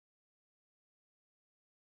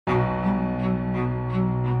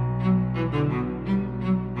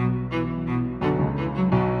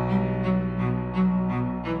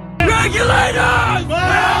Regulators!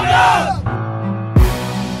 Round up!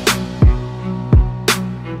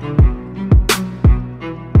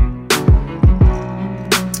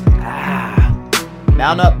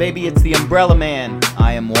 Mount up, baby, it's the Umbrella Man.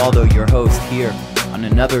 I am Waldo, your host, here on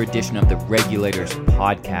another edition of the Regulators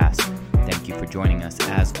Podcast. Thank you for joining us,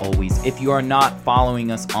 as always. If you are not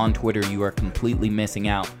following us on Twitter, you are completely missing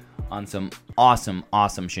out on some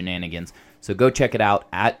awesome shenanigans. So go check it out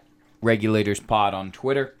at Regulators Pod on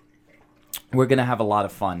Twitter. We're going to have a lot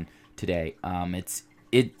of fun today.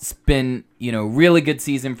 It's been, really good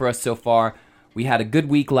season for us so far. We had a good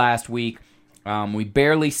week last week. We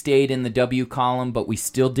barely stayed in the W column, but we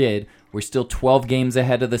still did. We're still 12 games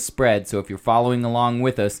ahead of the spread, so if you're following along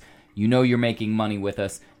with us, you know you're making money with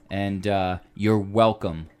us, and you're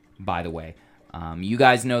welcome, by the way. You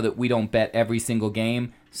guys know that we don't bet every single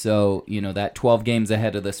game, so, that 12 games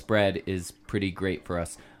ahead of the spread is pretty great for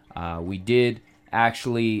us. We did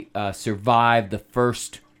actually survive the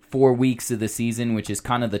first 4 weeks of the season, which is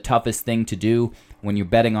kind of the toughest thing to do when you're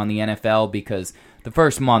betting on the NFL, because the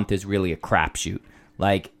first month is really a crapshoot.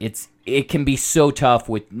 Like, it can be so tough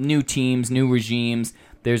with new teams, new regimes.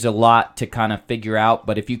 There's a lot to kind of figure out.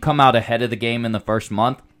 But if you come out ahead of the game in the first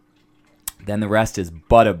month, then the rest is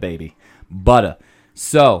butter, baby. Butter.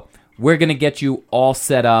 So, we're going to get you all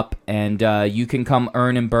set up, and you can come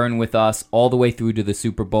earn and burn with us all the way through to the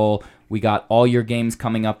Super Bowl. We got all your games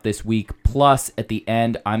coming up this week. Plus, at the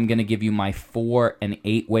end, I'm going to give you my 4- and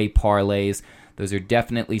 8-way parlays. Those are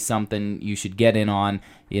definitely something you should get in on.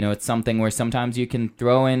 It's something where sometimes you can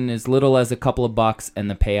throw in as little as a couple of bucks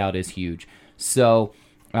and the payout is huge. So,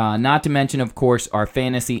 not to mention, of course, our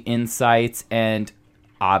fantasy insights and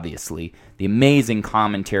obviously the amazing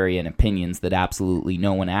commentary and opinions that absolutely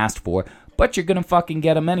no one asked for, but you're going to fucking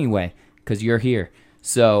get them anyway because you're here.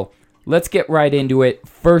 So, let's get right into it.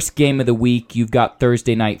 First game of the week, you've got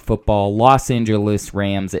Thursday Night Football, Los Angeles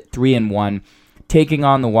Rams at 3-1. Taking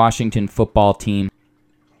on the Washington football team.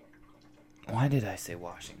 Why did I say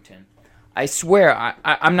Washington? I swear,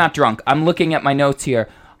 I'm not drunk. I'm looking at my notes here.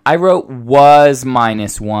 I wrote was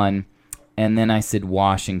 -1, and then I said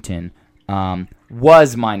Washington.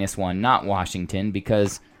 Was -1, not Washington,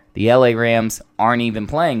 because the LA Rams aren't even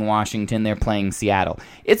playing Washington. They're playing Seattle.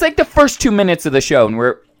 It's like the first 2 minutes of the show, and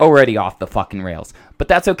we're already off the fucking rails. But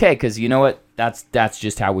that's okay, because you know what? That's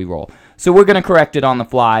just how we roll. So we're going to correct it on the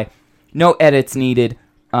fly. No edits needed.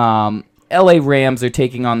 LA Rams are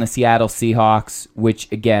taking on the Seattle Seahawks,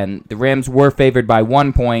 which, again, the Rams were favored by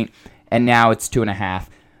 1 point, and now it's 2.5.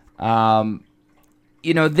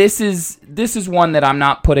 This is one that I'm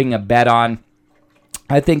not putting a bet on.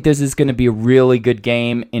 I think this is going to be a really good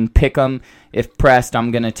game in Pick'em. If pressed,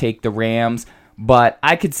 I'm going to take the Rams, but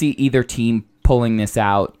I could see either team pulling this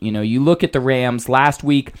out. You look at the Rams last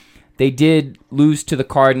week, they did lose to the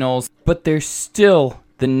Cardinals, but they're still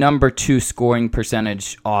the number 2 scoring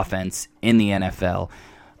percentage offense in the NFL.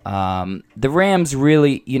 The Rams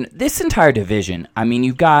really, this entire division,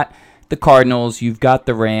 you've got the Cardinals, you've got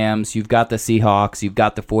the Rams, you've got the Seahawks, you've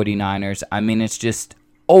got the 49ers. It's just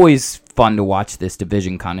always fun to watch this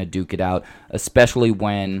division kind of duke it out, especially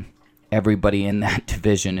when everybody in that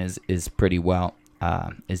division is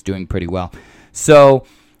doing pretty well. So,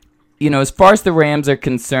 as far as the Rams are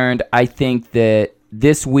concerned, I think that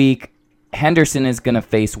this week, Henderson is going to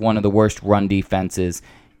face one of the worst run defenses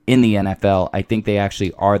in the NFL. I think they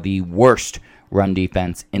actually are the worst run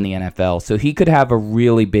defense in the NFL. So he could have a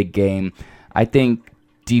really big game. I think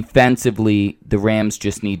defensively, the Rams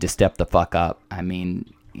just need to step the fuck up.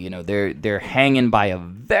 They're hanging by a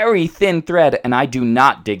very thin thread, and I do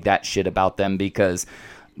not dig that shit about them because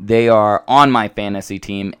they are on my fantasy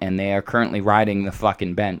team, and they are currently riding the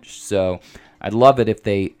fucking bench. So I'd love it if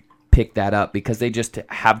they pick that up because they just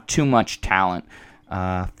have too much talent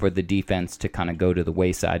for the defense to kind of go to the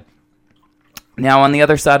wayside. Now, on the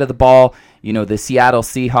other side of the ball, the Seattle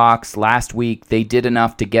Seahawks last week, they did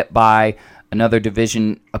enough to get by another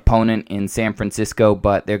division opponent in San Francisco,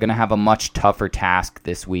 but they're going to have a much tougher task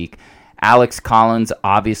this week. Alex Collins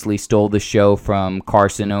obviously stole the show from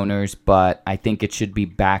Carson owners, but I think it should be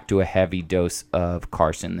back to a heavy dose of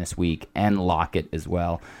Carson this week, and Lockett as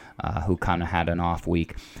well, who kind of had an off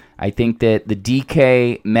week. I think that the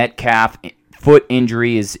DK Metcalf foot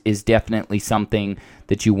injury is definitely something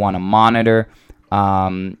that you want to monitor.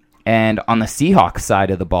 And on the Seahawks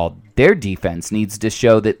side of the ball, their defense needs to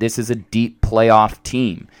show that this is a deep playoff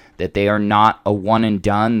team, that they are not a one and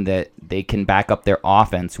done, that they can back up their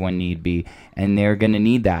offense when need be, and they're going to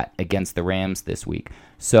need that against the Rams this week.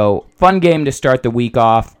 So, fun game to start the week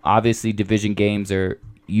off. Obviously, division games are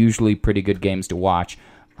usually pretty good games to watch.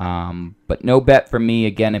 But no bet for me.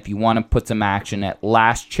 Again, if you want to put some action, at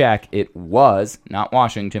last check, it was, not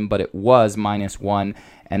Washington, but it was -1.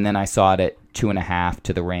 And then I saw it at 2.5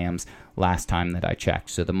 to the Rams last time that I checked.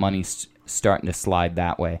 So the money's starting to slide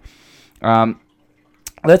that way.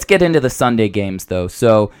 Let's get into the Sunday games, though.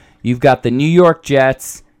 So you've got the New York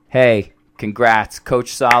Jets. Hey, congrats.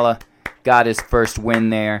 Coach Saleh got his first win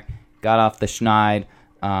there. Got off the schneid.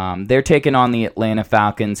 They're taking on the Atlanta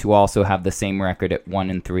Falcons, who also have the same record at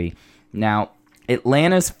 1-3. Now,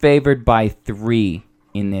 Atlanta's favored by 3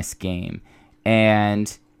 in this game.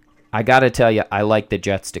 And I got to tell you, I like the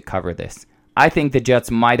Jets to cover this. I think the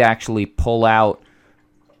Jets might actually pull out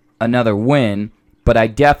another win, but I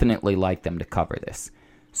definitely like them to cover this.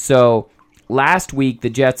 So last week, the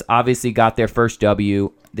Jets obviously got their first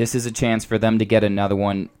W. This is a chance for them to get another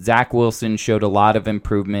one. Zach Wilson showed a lot of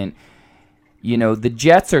improvement. You know, the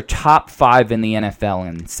Jets are top 5 in the NFL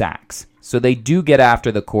in sacks. So they do get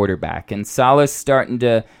after the quarterback. And Saleh's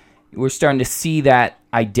we're starting to see that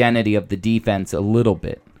identity of the defense a little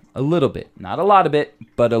bit. A little bit. Not a lot of it,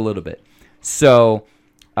 but a little bit. So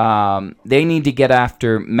they need to get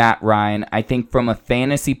after Matt Ryan. I think from a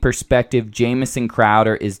fantasy perspective, Jamison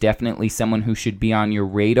Crowder is definitely someone who should be on your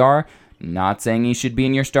radar. Not saying he should be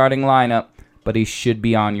in your starting lineup, but he should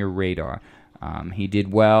be on your radar. He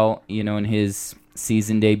did well, in his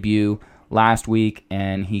season debut last week,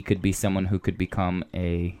 and he could be someone who could become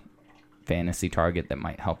a fantasy target that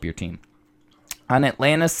might help your team. On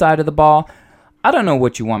Atlanta's side of the ball, I don't know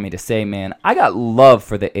what you want me to say, man. I got love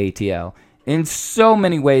for the ATL in so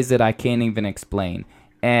many ways that I can't even explain.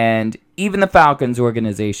 And even the Falcons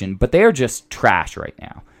organization, but they are just trash right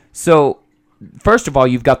now. So, first of all,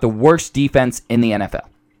 you've got the worst defense in the NFL.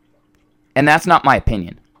 And that's not my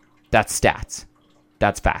opinion. That's stats.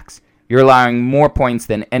 That's facts. You're allowing more points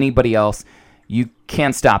than anybody else. You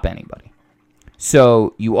can't stop anybody.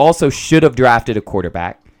 So you also should have drafted a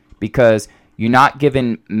quarterback because you're not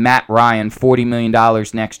giving Matt Ryan $40 million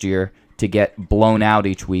next year to get blown out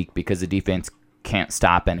each week because the defense can't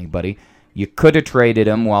stop anybody. You could have traded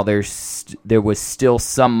him while there was still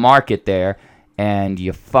some market there, and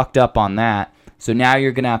you fucked up on that. So now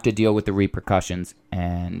you're going to have to deal with the repercussions,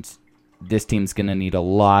 and this team's going to need a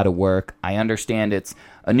lot of work. I understand it's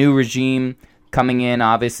a new regime coming in.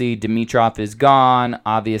 Obviously, Dimitroff is gone.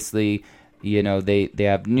 Obviously, they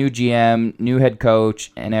have new GM, new head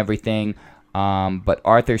coach, and everything. But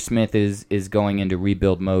Arthur Smith is going into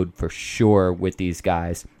rebuild mode for sure with these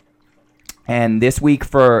guys. And this week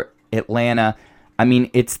for Atlanta,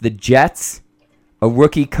 it's the Jets, a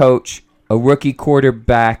rookie coach, a rookie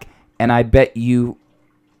quarterback, and I bet you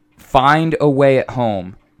find a way at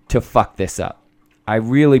home to fuck this up. I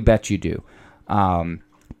really bet you do.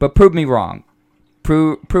 But prove me wrong.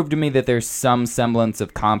 Prove to me that there's some semblance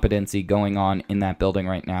of competency going on in that building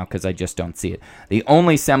right now, because I just don't see it. The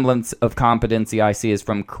only semblance of competency I see is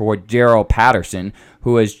from Cordero Patterson,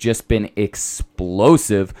 who has just been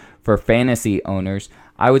explosive for fantasy owners.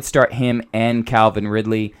 I would start him and Calvin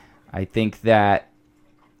Ridley. I think that,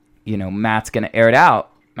 Matt's going to air it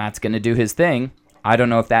out. Matt's going to do his thing. I don't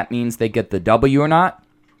know if that means they get the W or not.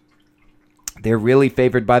 They're really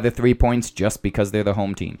favored by the 3 points just because they're the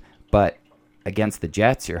home team. But against the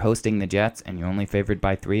Jets, you're hosting the Jets, and you're only favored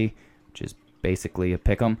by 3, which is basically a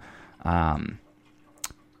pick'em.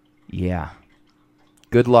 Yeah.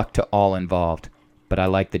 Good luck to all involved, but I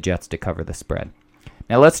like the Jets to cover the spread.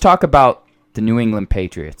 Now let's talk about the New England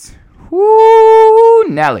Patriots. Woo,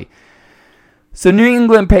 Nelly. So New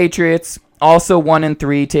England Patriots, also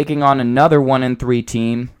 1-3, taking on another 1-3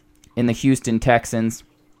 team in the Houston Texans.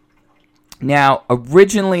 Now,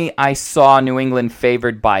 originally I saw New England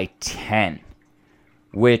favored by 10,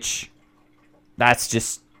 which that's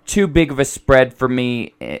just too big of a spread for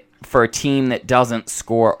me for a team that doesn't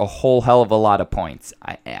score a whole hell of a lot of points.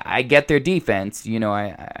 I get their defense,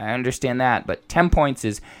 I understand that, but 10 points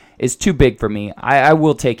is too big for me. I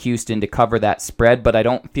will take Houston to cover that spread, but I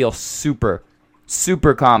don't feel super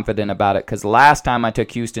confident about it because last time I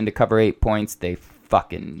took Houston to cover 8 points, they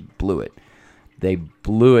fucking blew it. They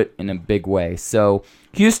blew it in a big way. So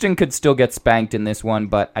Houston could still get spanked in this one,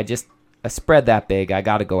 but a spread that big, I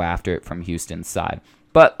got to go after it from Houston's side.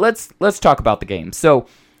 But let's talk about the game. So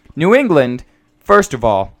New England, first of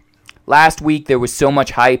all, last week there was so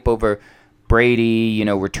much hype over Brady,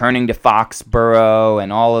 returning to Foxborough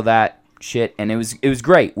and all of that shit, and it was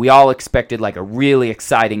great. We all expected like a really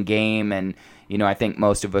exciting game, and I think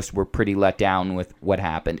most of us were pretty let down with what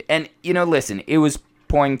happened. And listen, it was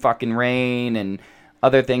pouring fucking rain and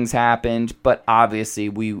other things happened, but obviously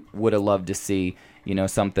we would have loved to see,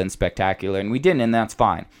 something spectacular, and we didn't, and that's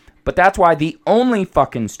fine. But that's why the only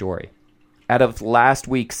fucking story out of last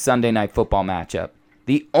week's Sunday Night Football matchup,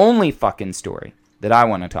 the only fucking story that I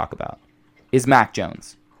want to talk about is Mac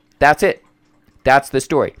Jones. That's it. That's the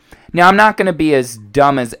story. Now, I'm not going to be as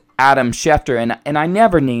dumb as Adam Schefter, and I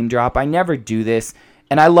never name drop. I never do this,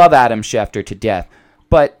 and I love Adam Schefter to death.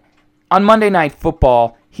 But on Monday Night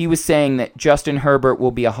Football, he was saying that Justin Herbert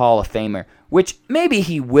will be a Hall of Famer, which maybe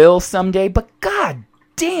he will someday, but god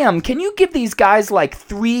damn, can you give these guys like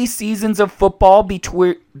 3 seasons of football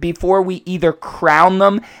before we either crown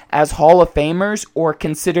them as Hall of Famers or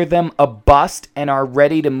consider them a bust and are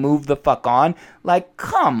ready to move the fuck on? Like,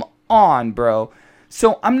 come on, bro.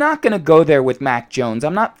 So I'm not going to go there with Mac Jones.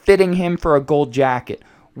 I'm not fitting him for a gold jacket.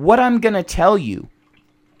 What I'm going to tell you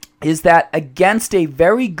is that against a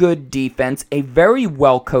very good defense, a very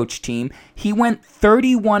well-coached team, he went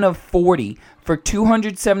 31 of 40 for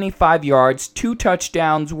 275 yards, 2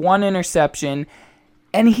 touchdowns, 1 interception,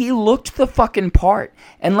 and he looked the fucking part.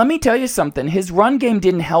 And let me tell you something, his run game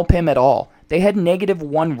didn't help him at all. They had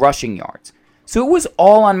 -1 rushing yards. So it was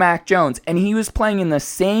all on Mac Jones, and he was playing in the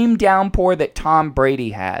same downpour that Tom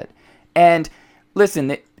Brady had. And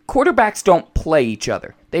listen, quarterbacks don't play each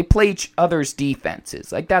other. They play each other's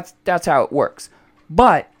defenses. Like, that's how it works.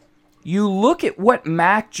 But you look at what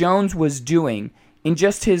Mac Jones was doing in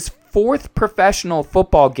just his 4th professional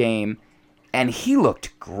football game, and he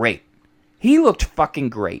looked great. He looked fucking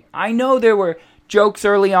great. I know there were jokes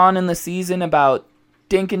early on in the season about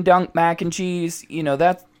dink and dunk mac and cheese. You know,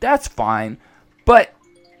 that's fine. But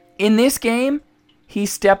in this game, he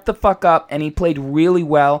stepped the fuck up and he played really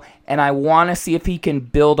well, and I want to see if he can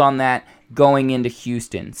build on that going into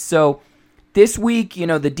Houston. So this week, you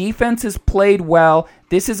know, the defense has played well.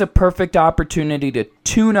 This is a perfect opportunity to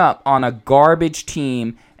tune up on a garbage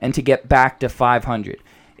team and to get back to 500.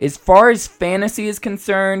 As far as fantasy is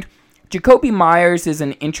concerned, Jacoby Myers is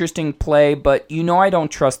an interesting play, but you know I don't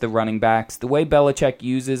trust the running backs. The way Belichick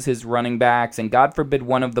uses his running backs, and God forbid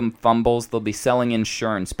one of them fumbles, they'll be selling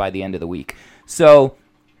insurance by the end of the week. So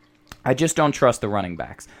I just don't trust the running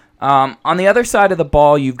backs. On the other side of the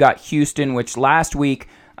ball, you've got Houston, which last week,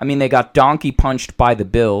 I mean, they got donkey punched by the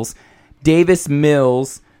Bills. Davis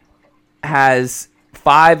Mills has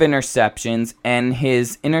 5 interceptions, and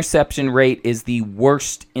his interception rate is the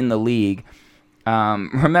worst in the league.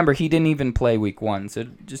 Remember, he didn't even play week 1, so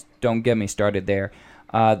just don't get me started there.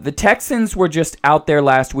 The Texans were just out there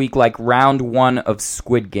last week like round 1 of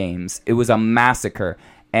Squid Games. It was a massacre.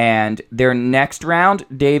 And their next round,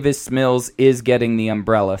 Davis Mills is getting the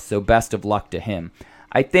umbrella, so best of luck to him.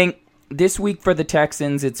 I think this week for the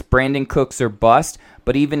Texans, it's Brandon Cooks or bust,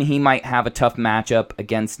 but even he might have a tough matchup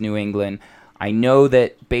against New England. I know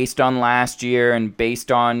that based on last year and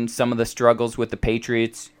based on some of the struggles with the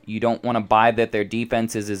Patriots, you don't want to buy that their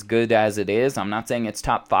defense is as good as it is. I'm not saying it's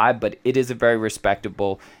top 5, but it is a very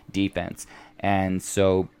respectable defense. And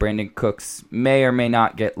so Brandon Cooks may or may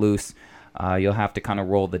not get loose. You'll have to kind of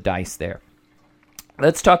roll the dice there.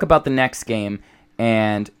 Let's talk about the next game.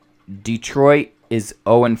 And Detroit is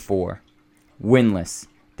 0-4, winless.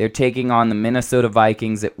 They're taking on the Minnesota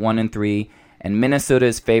Vikings at 1-3, and Minnesota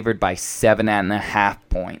is favored by 7.5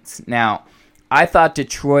 points. Now, I thought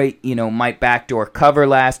Detroit, might backdoor cover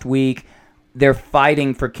last week. They're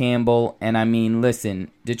fighting for Campbell, and I mean,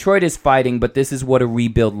 listen, Detroit is fighting, but this is what a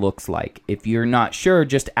rebuild looks like. If you're not sure,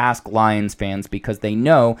 just ask Lions fans because they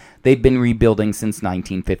know they've been rebuilding since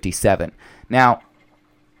 1957. Now,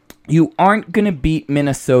 you aren't going to beat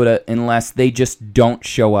Minnesota unless they just don't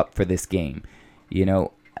show up for this game.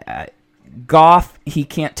 Goff, he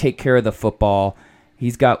can't take care of the football.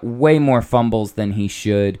 He's got way more fumbles than he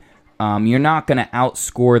should. You're not going to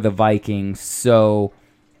outscore the Vikings, so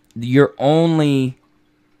your only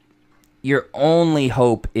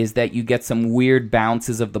hope is that you get some weird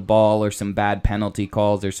bounces of the ball or some bad penalty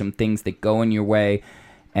calls or some things that go in your way,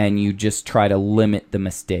 and you just try to limit the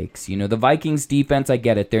mistakes. The Vikings defense, I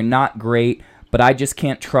get it. They're not great, but I just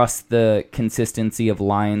can't trust the consistency of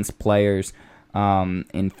Lions players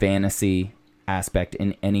in fantasy aspect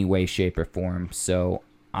in any way, shape, or form. So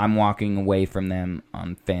I'm walking away from them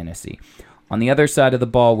on fantasy. On the other side of the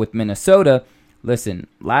ball with Minnesota, listen,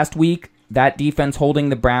 last week, that defense holding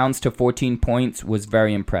the Browns to 14 points was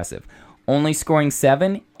very impressive. Only scoring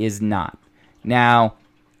 7 is not. Now,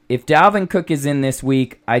 if Dalvin Cook is in this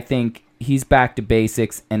week, I think he's back to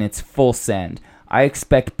basics and it's full send. I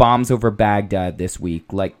expect bombs over Baghdad this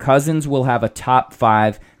week. Like, Cousins will have a top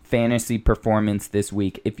 5 fantasy performance this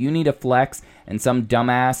week. If you need a flex and some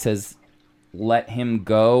dumbass has let him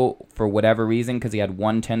go for whatever reason because he had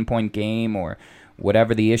one 10-point game or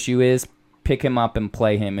whatever the issue is, pick him up and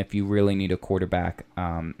play him if you really need a quarterback,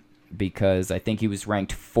 because I think he was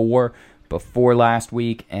ranked 4 before last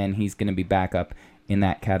week, and he's going to be back up in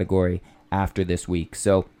that category after this week.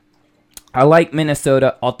 So I like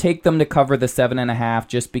Minnesota. I'll take them to cover the 7.5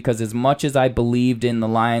 just because as much as I believed in the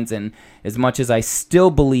Lions and as much as I still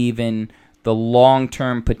believe in the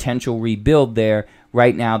long-term potential rebuild there,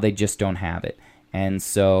 right now they just don't have it. And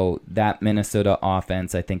so that Minnesota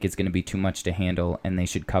offense I think is going to be too much to handle, and they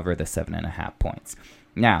should cover the 7.5 points.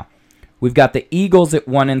 Now, we've got the Eagles at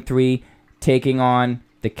 1-3 taking on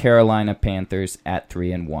the Carolina Panthers at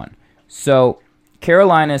 3-1. So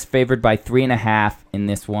Carolina is favored by 3.5 in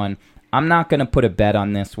this one. I'm not going to put a bet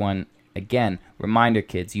on this one. Again, reminder,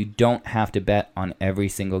 kids, you don't have to bet on every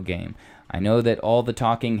single game. I know that all the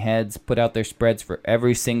talking heads put out their spreads for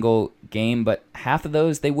every single game, but half of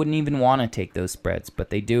those, they wouldn't even want to take those spreads, but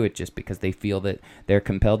they do it just because they feel that they're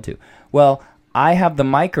compelled to. Well, I have the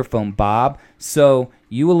microphone, Bob, so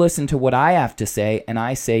you will listen to what I have to say, and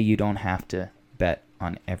I say you don't have to bet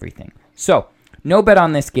on everything. So, no bet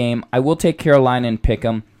on this game. I will take Carolina and pick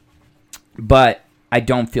them, but I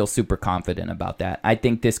don't feel super confident about that. I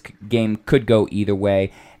think this game could go either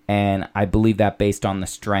way, and I believe that based on the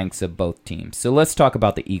strengths of both teams. So let's talk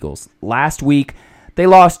about the Eagles. Last week, they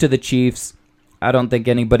lost to the Chiefs. I don't think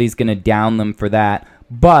anybody's going to down them for that,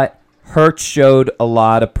 but Hurts showed a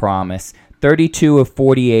lot of promise. 32 of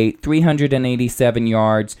 48, 387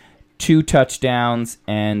 yards, 2 touchdowns,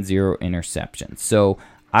 and 0 interceptions. So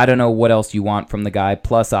I don't know what else you want from the guy,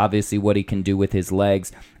 plus obviously what he can do with his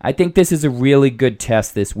legs. I think this is a really good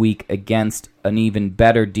test this week against an even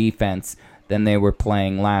better defense than they were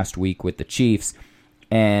playing last week with the Chiefs.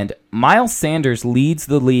 And Miles Sanders leads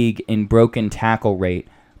the league in broken tackle rate,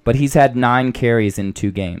 but he's had 9 carries in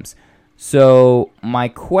 2 games. So my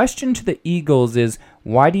question to the Eagles is,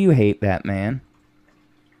 why do you hate that man?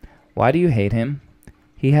 Why do you hate him?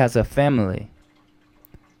 He has a family.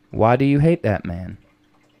 Why do you hate that man?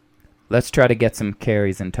 Let's try to get some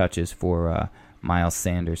carries and touches for Miles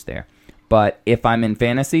Sanders there. But if I'm in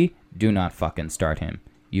fantasy, do not fucking start him.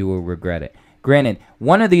 You will regret it. Granted,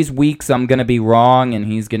 one of these weeks I'm going to be wrong and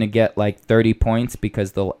he's going to get like 30 points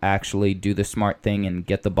because they'll actually do the smart thing and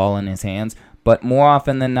get the ball in his hands. But more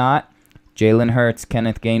often than not, Jalen Hurts,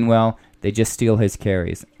 Kenneth Gainwell, they just steal his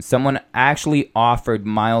carries. Someone actually offered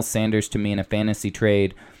Miles Sanders to me in a fantasy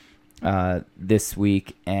trade this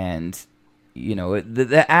week, and you know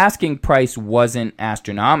the asking price wasn't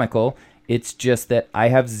astronomical. It's just that I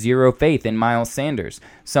have zero faith in Miles Sanders,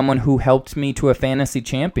 someone who helped me to a fantasy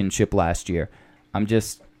championship last year.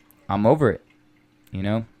 I'm over it. You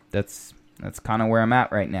know, that's kind of where I'm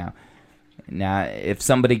at right now. Now, if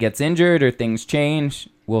somebody gets injured or things change,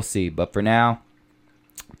 we'll see. But for now,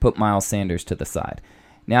 put Miles Sanders to the side.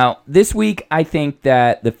 Now, this week, I think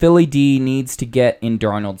that the Philly D needs to get in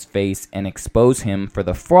Darnold's face and expose him for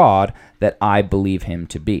the fraud that I believe him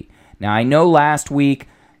to be. Now, I know last week,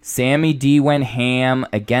 Sammy D went ham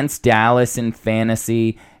against Dallas in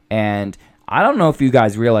fantasy, and I don't know if you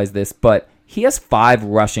guys realize this, but he has 5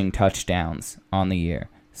 rushing touchdowns on the year.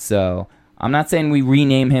 So I'm not saying we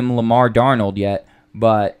rename him Lamar Darnold yet,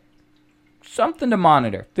 but something to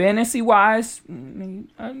monitor. Fantasy-wise,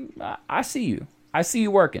 I see you. I see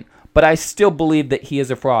you working. But I still believe that he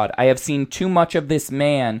is a fraud. I have seen too much of this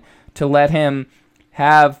man to let him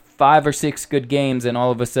have 5 or 6 good games, and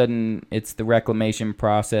all of a sudden it's the reclamation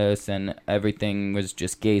process, and everything was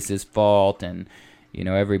just Gase's fault, and you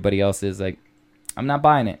know everybody else is like, I'm not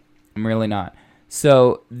buying it. I'm really not.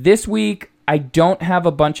 So this week, I don't have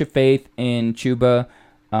a bunch of faith in Chuba.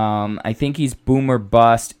 I think he's boom or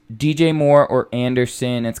bust. DJ Moore or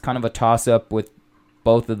Anderson, it's kind of a toss-up with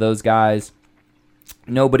both of those guys.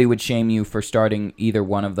 Nobody would shame you for starting either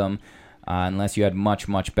one of them unless you had much,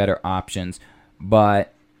 much better options.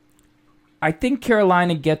 But I think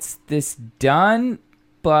Carolina gets this done,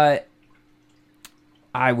 but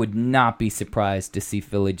I would not be surprised to see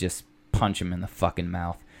Philly just punch him in the fucking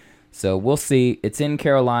mouth. So we'll see. It's in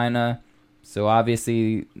Carolina, so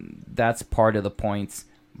obviously that's part of the points.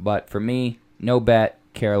 But for me, no bet,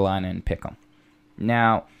 Carolina and pick 'em.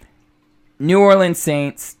 Now, New Orleans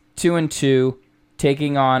Saints, 2-2,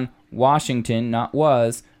 taking on Washington,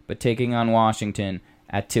 but taking on Washington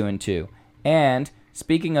at 2-2. And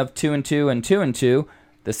speaking of 2-2 and 2-2,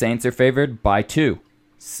 the Saints are favored by 2.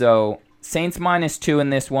 So Saints -2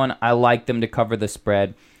 in this one. I like them to cover the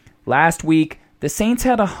spread. Last week, the Saints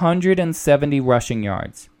had 170 rushing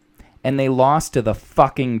yards, and they lost to the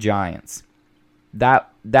fucking Giants. That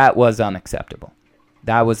was unacceptable.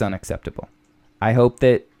 That was unacceptable. I hope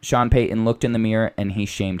that Sean Payton looked in the mirror and he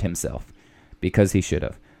shamed himself, because he should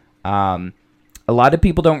have. A lot of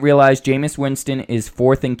people don't realize Jameis Winston is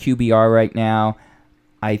 4th in QBR right now.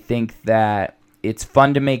 I think that it's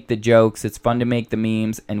fun to make the jokes. It's fun to make the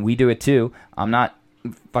memes, and we do it too. I'm not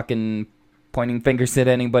fucking pointing fingers at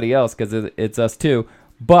anybody else because it's us too.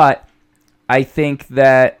 But I think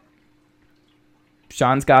that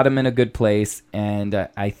Sean's got him in a good place, and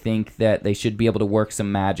I think that they should be able to work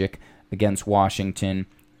some magic against Washington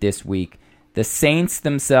this week. The Saints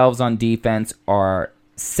themselves on defense are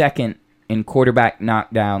second in quarterback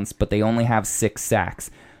knockdowns, but they only have 6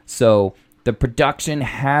 sacks. So the production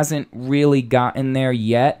hasn't really gotten there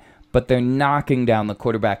yet, but they're knocking down the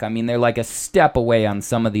quarterback. I mean, they're like a step away on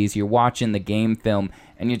some of these. You're watching the game film,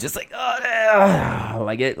 and you're just like, oh,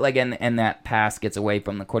 and that pass gets away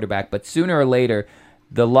from the quarterback. But sooner or later,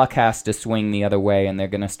 the luck has to swing the other way, and they're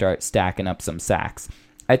going to start stacking up some sacks.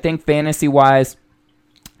 I think fantasy-wise,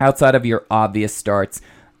 outside of your obvious starts,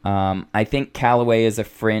 I think Callaway is a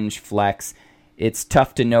fringe flex. It's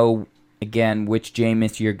tough to know, again, which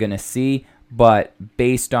Jameis you're going to see, but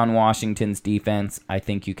based on Washington's defense, I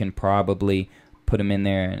think you can probably put him in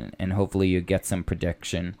there, and hopefully you get some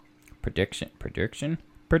prediction.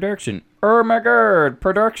 Oh my god,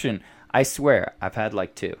 production. I swear, I've had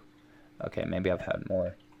like 2. Okay, maybe I've had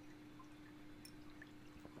more.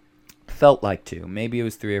 Felt like 2. Maybe it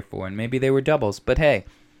was 3 or 4, and maybe they were doubles. But hey,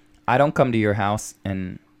 I don't come to your house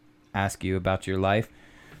and ask you about your life.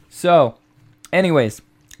 So, anyways,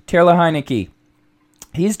 Taylor Heineke,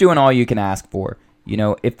 he's doing all you can ask for. You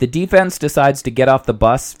know, if the defense decides to get off the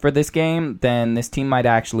bus for this game, then this team might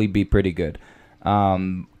actually be pretty good.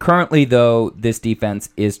 Currently, though, this defense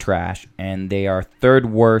is trash, and they are 3rd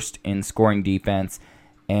worst in scoring defense,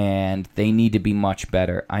 and they need to be much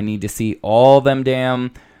better. I need to see all them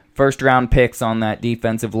damn first-round picks on that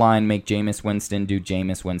defensive line make Jameis Winston do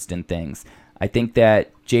Jameis Winston things. I think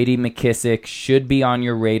that J.D. McKissic should be on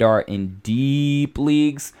your radar in deep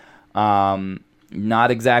leagues.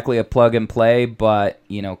 Not exactly a plug-and-play, but,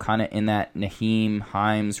 you know, kind of in that Nyheim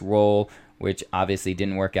Hines role, which obviously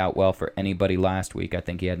didn't work out well for anybody last week. I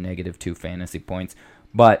think he had -2 fantasy points.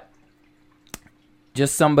 But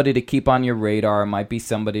just somebody to keep on your radar. Might be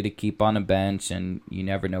somebody to keep on a bench, and you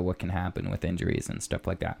never know what can happen with injuries and stuff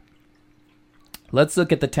like that. Let's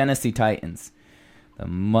look at the Tennessee Titans. The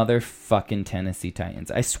motherfucking Tennessee Titans.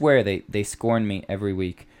 I swear they scorn me every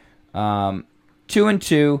week.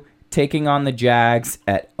 2-2, taking on the Jags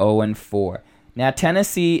at 0-4. Now,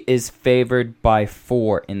 Tennessee is favored by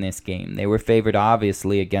 4 in this game. They were favored,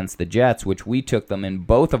 obviously, against the Jets, which we took them in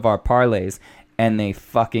both of our parlays, and they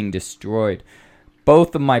fucking destroyed.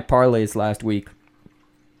 Both of my parlays last week,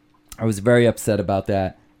 I was very upset about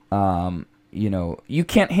that. You know, you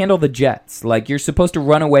can't handle the Jets. Like, you're supposed to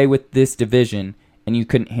run away with this division, and you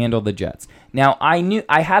couldn't handle the Jets. Now, I knew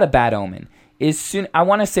I had a bad omen. I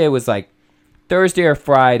want to say it was like Thursday or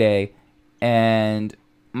Friday, and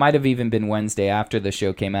might have even been Wednesday after the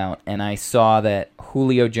show came out, and I saw that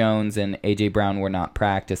Julio Jones and A.J. Brown were not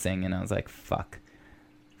practicing, and I was like, fuck.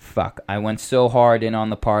 I went so hard in on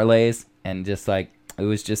the parlays, and just like, it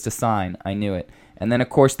was just a sign. I knew it. And then, of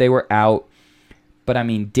course, they were out. But, I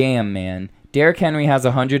mean, damn, man. Derrick Henry has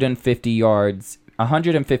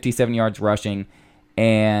 157 yards rushing,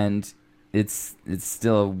 and it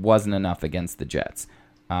still wasn't enough against the Jets.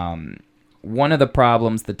 One of the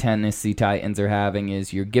problems the Tennessee Titans are having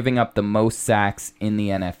is you're giving up the most sacks in the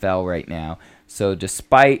NFL right now. So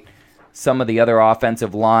despite some of the other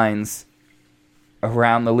offensive lines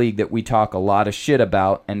around the league that we talk a lot of shit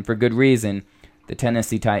about, and for good reason, the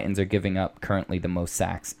Tennessee Titans are giving up currently the most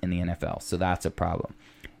sacks in the NFL. So that's a problem.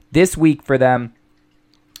 This week for them,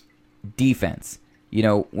 defense. You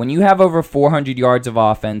know, when you have over 400 yards of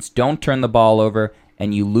offense, don't turn the ball over,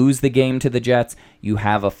 and you lose the game to the Jets, you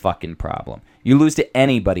have a fucking problem. You lose to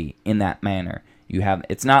anybody in that manner.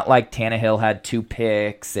 It's not like Tannehill had 2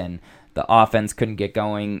 picks and the offense couldn't get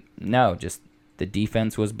going. No, just the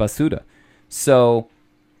defense was basuda. So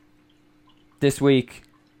this week,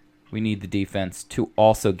 we need the defense to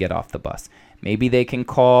also get off the bus. Maybe they can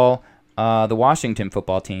call the Washington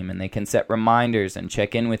football team, and they can set reminders and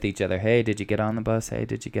check in with each other. Hey, did you get on the bus? Hey,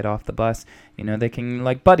 did you get off the bus? You know, they can,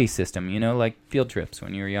 like, buddy system, you know, like field trips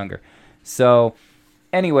when you were younger. So,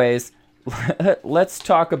 anyways, let's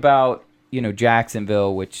talk about, you know,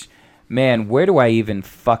 Jacksonville, which, man, where do I even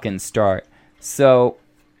fucking start? So,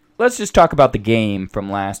 let's just talk about the game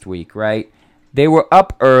from last week, right? They were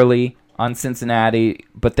up early on Cincinnati,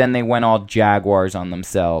 but then they went all Jaguars on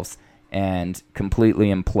themselves and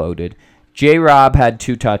completely imploded. J-Rob had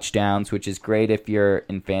 2 touchdowns, which is great if you're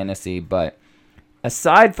in fantasy, but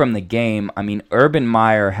aside from the game, I mean, Urban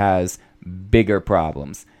Meyer has bigger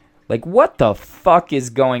problems. Like, what the fuck is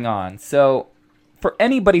going on? So, for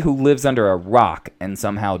anybody who lives under a rock and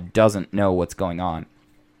somehow doesn't know what's going on,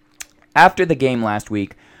 After the game last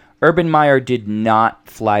week, Urban Meyer did not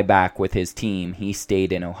fly back with his team. He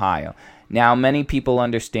stayed in Ohio. Now, many people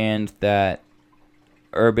understand that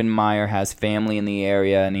Urban Meyer has family in the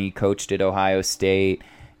area, and he coached at Ohio State,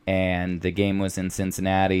 and the game was in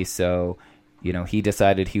Cincinnati, so he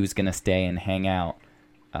decided he was going to stay and hang out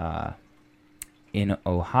in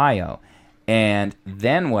Ohio. And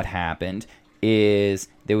then what happened is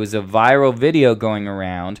there was a viral video going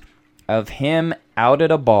around of him out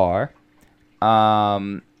at a bar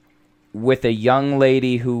with a young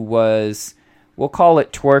lady who was, we'll call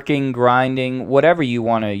it twerking, grinding, whatever you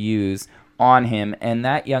want to use, on him, and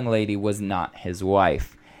that young lady was not his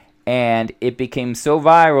wife. And it became so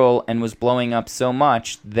viral and was blowing up so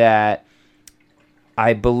much that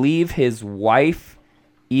I believe his wife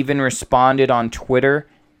even responded on Twitter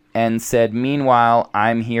and said, meanwhile,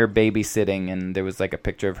 I'm here babysitting, and there was like a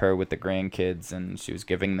picture of her with the grandkids, and she was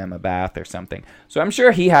giving them a bath or something. So I'm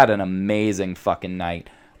sure he had an amazing fucking night.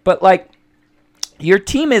 But, like, your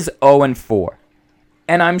team is 0-4,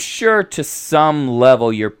 and I'm sure to some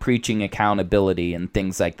level you're preaching accountability and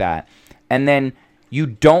things like that. And then you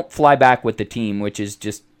don't fly back with the team, which is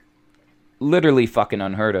just literally fucking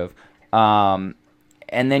unheard of. And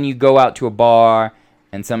then you go out to a bar,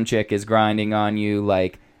 and some chick is grinding on you,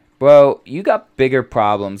 like, bro, you got bigger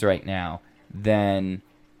problems right now than,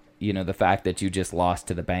 the fact that you just lost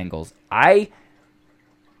to the Bengals.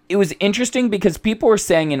 It was interesting because people were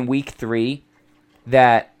saying in week 3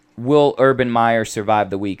 that will Urban Meyer survive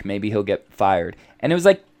the week? Maybe he'll get fired. And it was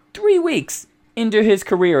like 3 weeks into his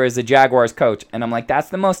career as a Jaguars coach. And I'm like, that's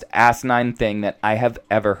the most asinine thing that I have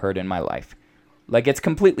ever heard in my life. Like, it's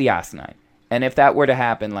completely asinine. And if that were to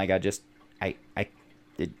happen, like, it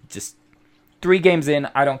just 3 games in,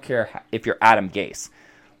 I don't care if you're Adam Gase.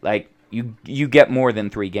 Like, you get more than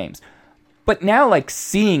 3 games. But now, like,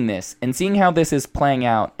 seeing this and seeing how this is playing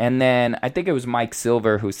out, and then I think it was Mike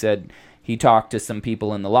Silver who said he talked to some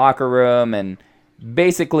people in the locker room, and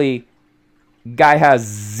basically, guy has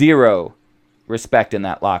 0 respect in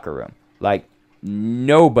that locker room. Like,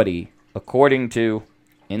 nobody, according to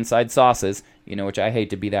inside sources, which I hate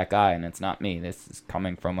to be that guy, and it's not me. This is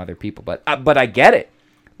coming from other people, but I get it.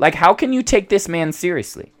 Like, how can you take this man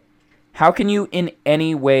seriously? How can you in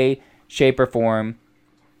any way, shape, or form,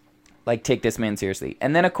 like, take this man seriously?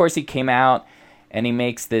 And then, of course, he came out and he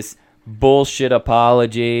makes this bullshit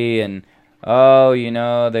apology and,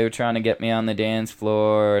 they were trying to get me on the dance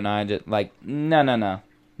floor, and I just, like, no.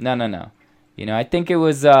 I think it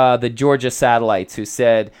was the Georgia Satellites who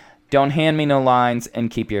said, don't hand me no lines and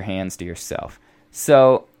keep your hands to yourself.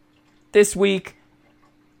 So, this week,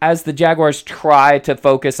 as the Jaguars try to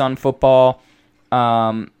focus on football,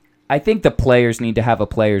 I think the players need to have a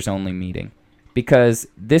players-only meeting, because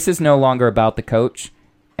this is no longer about the coach,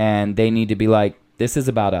 and they need to be like, this is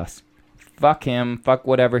about us. Fuck him. Fuck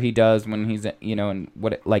whatever he does when he's, and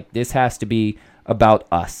this has to be about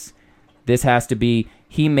us. This has to be,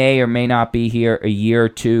 he may or may not be here a year or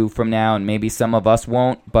 2 from now, and maybe some of us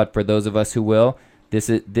won't, but for those of us who will, this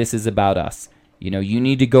is about us. You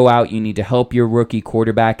need to go out, you need to help your rookie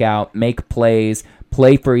quarterback out, make plays,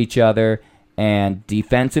 play for each other, and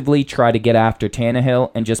defensively try to get after Tannehill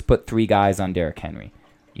and just put 3 guys on Derrick Henry.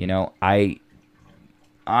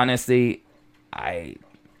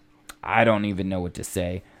 I don't even know what to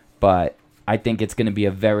say, but I think it's going to be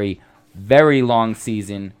a very, very long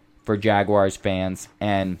season for Jaguars fans.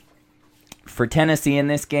 And for Tennessee in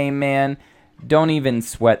this game, man, don't even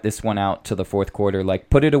sweat this one out to the fourth quarter. Like,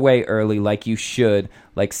 put it away early like you should,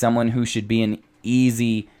 like someone who should be an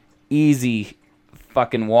easy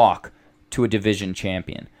fucking walk to a division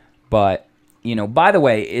champion. But, by the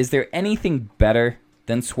way, is there anything better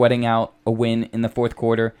than sweating out a win in the fourth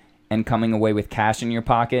quarter and coming away with cash in your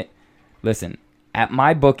pocket? Listen, at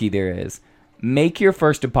MyBookie there is. Make your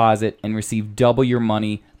first deposit and receive double your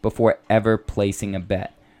money before ever placing a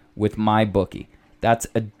bet with MyBookie. That's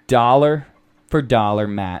 $1 for dollar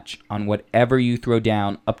match on whatever you throw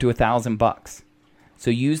down up to $1,000.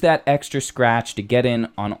 So use that extra scratch to get in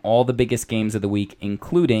on all the biggest games of the week,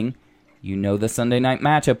 including, the Sunday night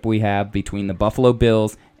matchup we have between the Buffalo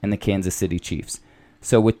Bills and the Kansas City Chiefs.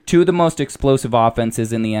 So with 2 of the most explosive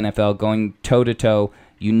offenses in the NFL going toe-to-toe,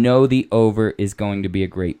 the over is going to be a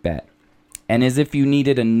great bet. And as if you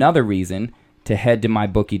needed another reason to head to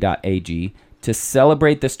mybookie.ag, to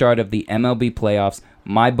celebrate the start of the MLB playoffs,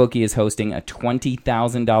 MyBookie is hosting a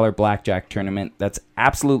 $20,000 blackjack tournament that's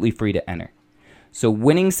absolutely free to enter. So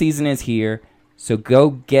winning season is here, so go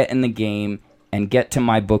get in the game and get to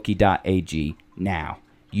mybookie.ag now.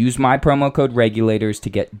 Use my promo code REGULATORS to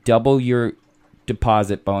get double your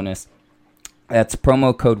deposit bonus That's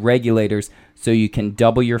promo code regulators, so you can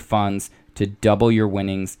double your funds to double your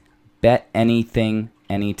winnings. Bet anything,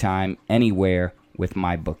 anytime, anywhere with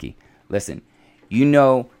MyBookie. Listen,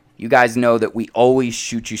 you guys know that we always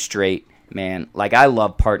shoot you straight, man. Like, I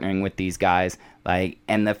love partnering with these guys,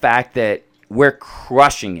 and the fact that we're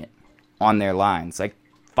crushing it on their lines. Like,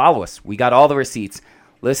 follow us. We got all the receipts.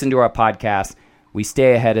 Listen to our podcast. We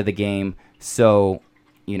stay ahead of the game. So,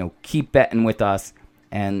 keep betting with us,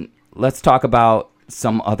 and let's talk about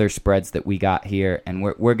some other spreads that we got here, and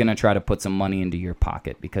we're going to try to put some money into your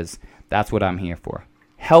pocket because that's what I'm here for.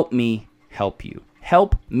 Help me help you.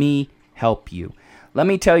 Help me help you. Let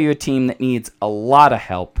me tell you a team that needs a lot of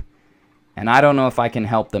help, and I don't know if I can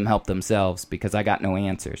help them help themselves because I got no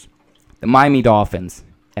answers. The Miami Dolphins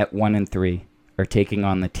at 1-3 are taking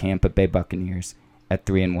on the Tampa Bay Buccaneers at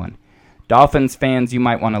 3-1. Dolphins fans, you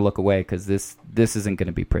might want to look away because this isn't going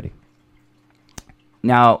to be pretty.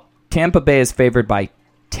 Now, Tampa Bay is favored by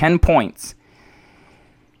 10 points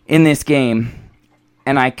in this game,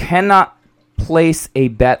 and I cannot place a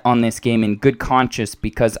bet on this game in good conscience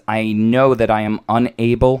because I know that I am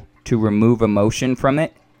unable to remove emotion from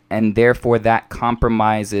it, and therefore that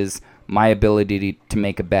compromises my ability to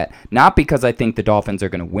make a bet. Not because I think the Dolphins are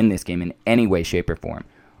going to win this game in any way, shape, or form,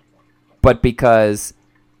 but because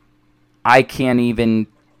I can't even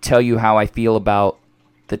tell you how I feel about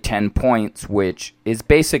the 10 points, which is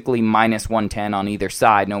basically minus 110 on either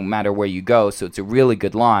side, no matter where you go. So it's a really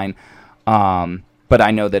good line. But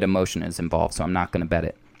I know that emotion is involved, so I'm not going to bet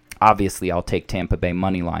it. Obviously, I'll take Tampa Bay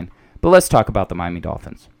money line. But let's talk about the Miami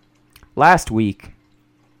Dolphins. Last week,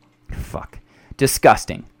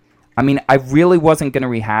 disgusting. I mean, I really wasn't going to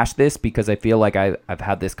rehash this because I feel like I've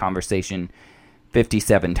had this conversation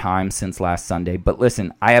 57 times since last Sunday. But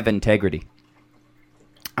listen, I have integrity.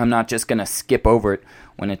 I'm not just going to skip over it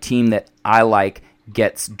when a team that I like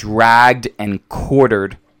gets dragged and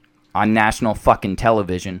quartered on national fucking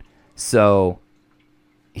television. So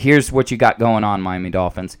here's what you got going on, Miami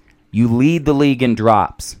Dolphins. You lead the league in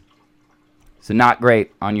drops. So not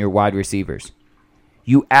great on your wide receivers.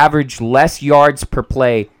 You average less yards per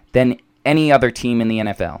play than any other team in the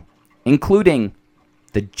NFL, including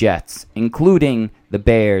the Jets, including the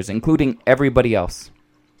Bears, including everybody else.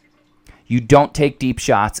 You don't take deep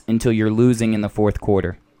shots until you're losing in the fourth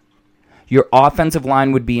quarter. Your offensive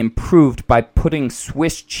line would be improved by putting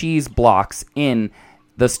Swiss cheese blocks in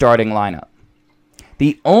the starting lineup.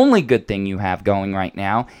 The only good thing you have going right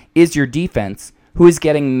now is your defense, who is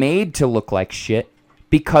getting made to look like shit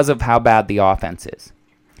because of how bad the offense is.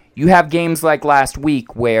 You have games like last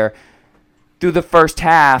week where through the first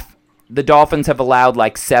half, the Dolphins have allowed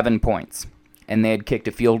like 7 points. And they had kicked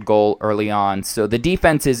a field goal early on. So the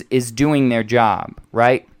defense is doing their job,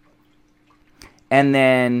 right? And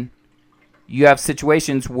then you have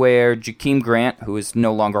situations where Jakeem Grant, who is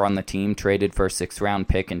no longer on the team, traded for a 6th-round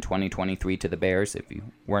pick in 2023 to the Bears, if you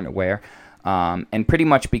weren't aware, and pretty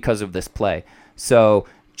much because of this play. So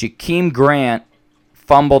Jakeem Grant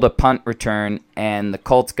fumbled a punt return, and the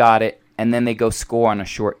Colts got it, and then they go score on a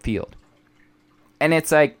short field. And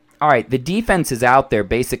it's like, all right, the defense is out there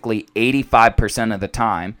basically 85% of the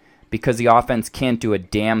time because the offense can't do a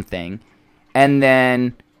damn thing. And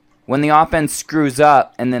then when the offense screws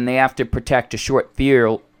up and then they have to protect a short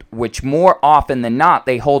field, which more often than not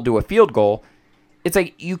they hold to a field goal, it's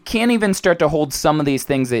like you can't even start to hold some of these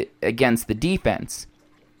things against the defense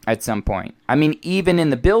at some point. I mean, even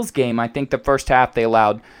in the Bills game, I think the first half they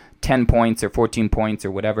allowed 10 points or 14 points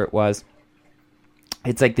or whatever it was.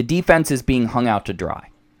 It's like the defense is being hung out to dry.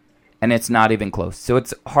 And it's not even close. So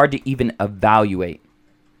it's hard to even evaluate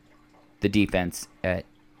the defense at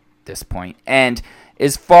this point. And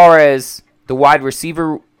as far as the wide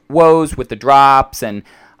receiver woes with the drops, and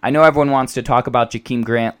I know everyone wants to talk about Jakeem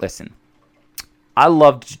Grant. Listen, I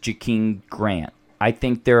loved Jakeem Grant. I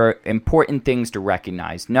think there are important things to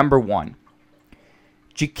recognize. Number one,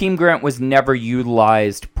 Jakeem Grant was never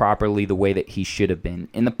utilized properly the way that he should have been.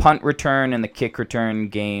 In the punt return and the kick return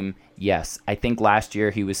game, yes. I think last year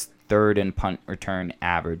he was third in punt return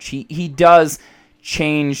average. He does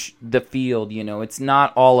change the field. It's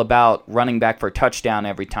not all about running back for a touchdown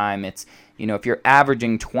every time. It's, if you're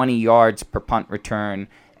averaging 20 yards per punt return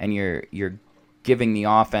and you're giving the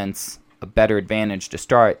offense a better advantage to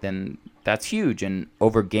start, then that's huge. And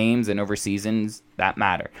over games and over seasons, that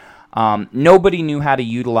matter. Nobody knew how to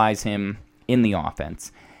utilize him in the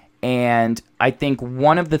offense. And I think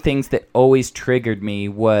one of the things that always triggered me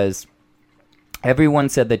was everyone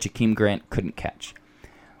said that Jakeem Grant couldn't catch.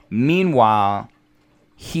 Meanwhile,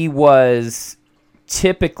 he was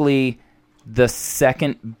typically the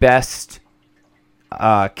second best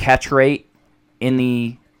catch rate in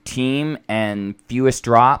the team and fewest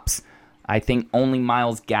drops. I think only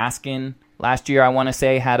Myles Gaskin last year, I want to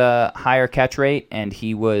say, had a higher catch rate, and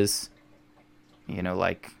he was,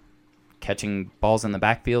 like catching balls in the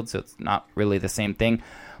backfield, so it's not really the same thing.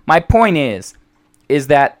 My point is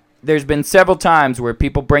that there's been several times where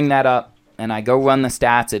people bring that up, and I go run the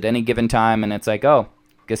stats at any given time, and it's like, oh,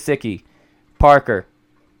 Gesicki, Parker,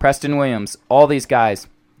 Preston Williams, all these guys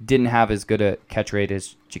didn't have as good a catch rate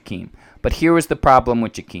as Jakeem. But here was the problem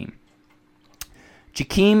with Jakeem.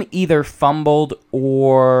 Jakeem either fumbled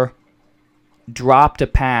or dropped a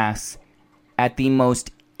pass at the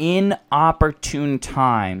most inopportune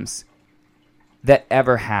times that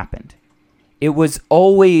ever happened. It was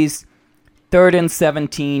always 3rd and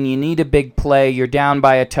 17, you need a big play, you're down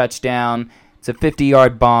by a touchdown, it's a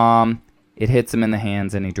 50-yard bomb, it hits him in the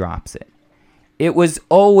hands and he drops it. It was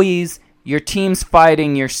always your team's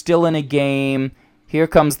fighting, you're still in a game, here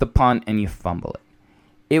comes the punt and you fumble it.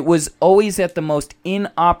 It was always at the most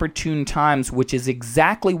inopportune times, which is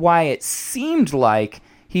exactly why it seemed like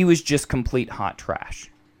he was just complete hot trash.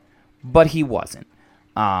 But he wasn't.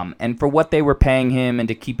 And for what they were paying him and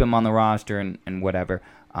to keep him on the roster and whatever.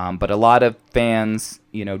 But a lot of fans,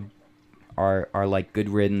 are like good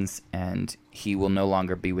riddance, and he will no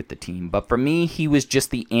longer be with the team. But for me, he was just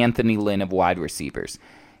the Anthony Lynn of wide receivers.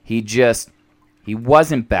 He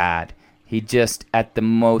wasn't bad. He just, at the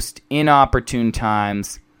most inopportune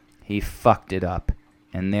times, he fucked it up.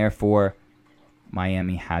 And therefore,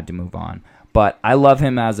 Miami had to move on. But I love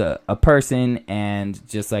him as a person, and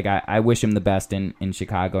just like I wish him the best in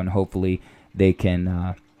Chicago, and hopefully they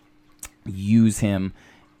can use him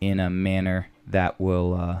in a manner that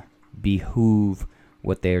will behoove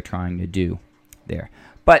what they are trying to do there.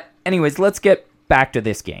 But anyways, let's get back to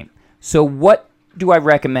this game. So what do I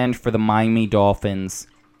recommend for the Miami Dolphins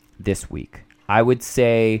this week? I would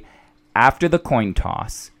say after the coin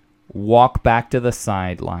toss, walk back to the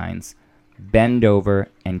sidelines, bend over,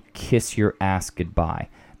 and kiss your ass goodbye.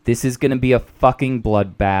 This is going to be a fucking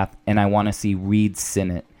bloodbath, and I want to see Reed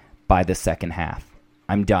Sinnett by the second half.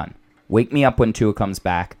 I'm done. Wake me up when Tua comes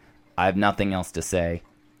back. I have nothing else to say.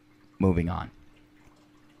 Moving on.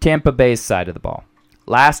 Tampa Bay's side of the ball.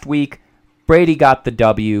 Last week, Brady got the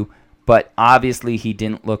W, but obviously he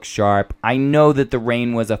didn't look sharp. I know that the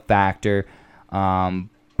rain was a factor,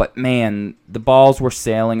 but man, the balls were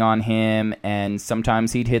sailing on him, and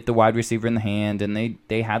sometimes he'd hit the wide receiver in the hand, and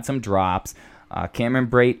they had some drops. Cameron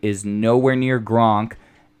Brate is nowhere near Gronk,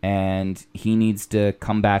 and he needs to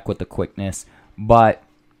come back with the quickness. But,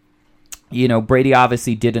 Brady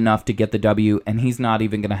obviously did enough to get the W, and he's not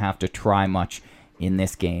even going to have to try much in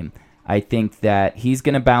this game. I think that he's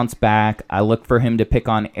going to bounce back. I look for him to pick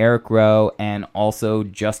on Eric Rowe and also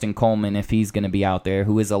Justin Coleman if he's going to be out there,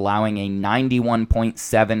 who is allowing a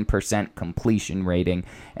 91.7% completion rating.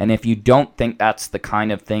 And if you don't think that's the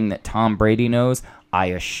kind of thing that Tom Brady knows, I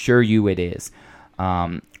assure you it is.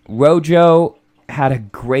 Rojo had a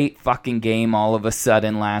great fucking game all of a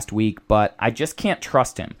sudden last week, but I just can't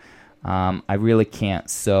trust him. I really can't.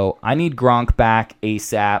 So I need Gronk back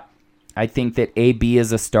ASAP. I think that AB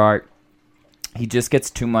is a start. He just gets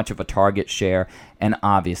too much of a target share, and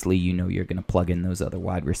obviously you're going to plug in those other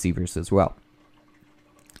wide receivers as well.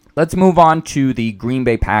 Let's move on to the Green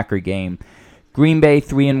Bay Packer game. Green Bay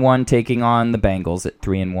 3-1 taking on the Bengals at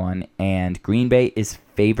 3-1, and Green Bay is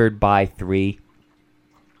favored by 3.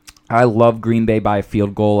 I love Green Bay by a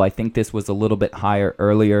field goal. I think this was a little bit higher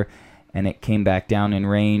earlier, and it came back down in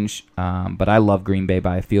range, but I love Green Bay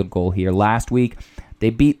by a field goal here. Last week, they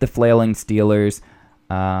beat the flailing Steelers.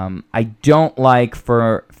 I don't like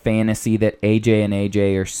for fantasy that AJ and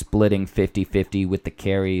AJ are splitting 50-50 with the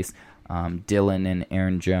carries. Dylan and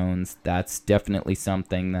Aaron Jones, that's definitely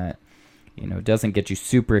something that doesn't get you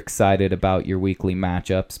super excited about your weekly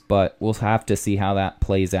matchups, but we'll have to see how that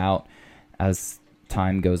plays out as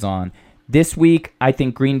time goes on. This week, I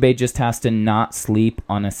think Green Bay just has to not sleep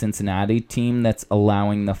on a Cincinnati team that's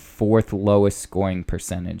allowing the 4th lowest scoring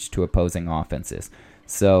percentage to opposing offenses.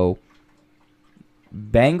 So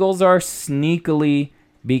Bengals are sneakily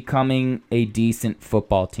becoming a decent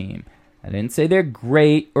football team. I didn't say they're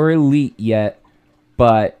great or elite yet,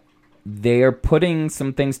 but they are putting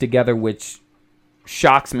some things together which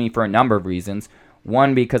shocks me for a number of reasons.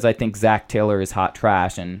 One, because I think Zach Taylor is hot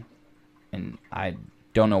trash, and I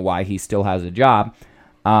don't know why he still has a job.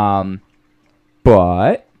 But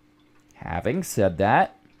having said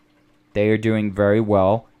that, they are doing very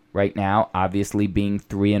well right now, obviously being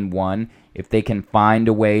 3-1. If they can find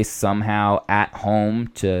a way somehow at home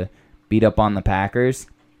to beat up on the Packers,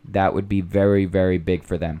 that would be very, very big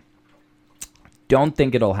for them. Don't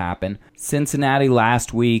think it'll happen. Cincinnati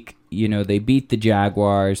last week they beat the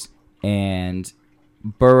Jaguars, and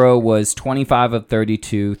Burrow was 25 of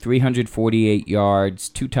 32, 348 yards,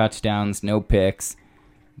 2 touchdowns, no picks.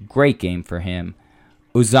 Great game for him.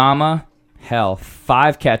 Uzomah,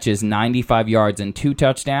 5 catches, 95 yards, and 2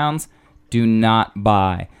 touchdowns. Do not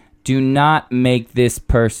buy. Do not make this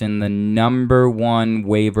person the number 1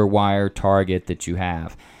 waiver wire target that you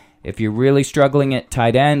have. If you're really struggling at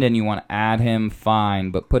tight end and you want to add him,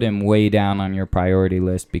 fine, but put him way down on your priority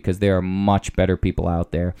list because there are much better people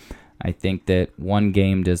out there. I think that one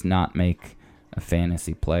game does not make a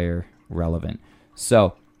fantasy player relevant.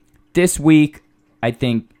 So this week, I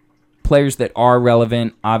think players that are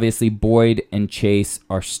relevant, obviously Boyd and Chase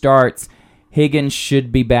are starts. Higgins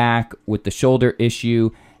should be back with the shoulder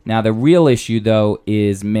issue. Now the real issue, though,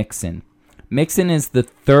 is Mixon. Mixon is the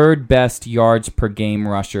 3rd best yards per game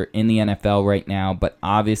rusher in the NFL right now, but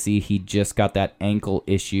obviously he just got that ankle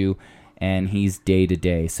issue and he's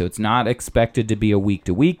day-to-day. So it's not expected to be a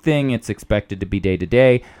week-to-week thing. It's expected to be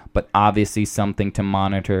day-to-day, but obviously something to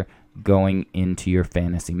monitor going into your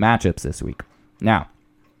fantasy matchups this week. Now,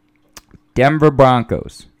 Denver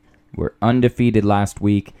Broncos were undefeated last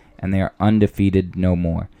week, and they are undefeated no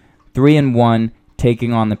more. 3-1,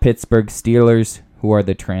 taking on the Pittsburgh Steelers, who are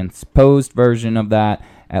the transposed version of that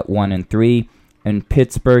at 1-3, and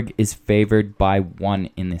Pittsburgh is favored by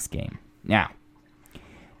 1 in this game. Now,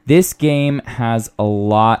 this game has a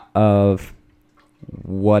lot of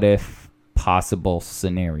what-if possible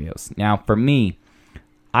scenarios. Now, for me,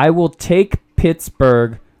 I will take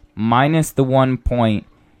Pittsburgh minus the 1 point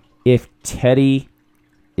if Teddy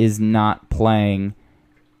is not playing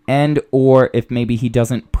and or if maybe he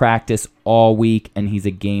doesn't practice all week and he's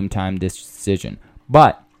a game-time decision.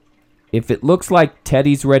 But if it looks like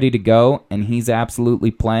Teddy's ready to go and he's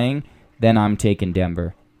absolutely playing, then I'm taking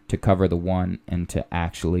Denver to cover the 1 and to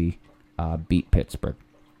actually beat Pittsburgh.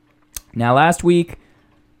 Now, last week,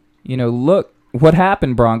 look what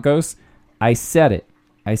happened, Broncos. I said it.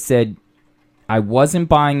 I said I wasn't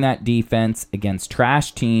buying that defense against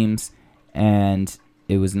trash teams, and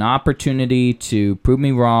it was an opportunity to prove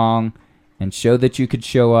me wrong and show that you could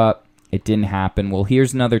show up. It didn't happen. Well,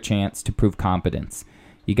 here's another chance to prove competence.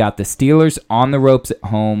 You got the Steelers on the ropes at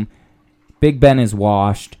home. Big Ben is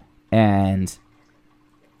washed, and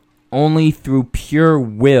only through pure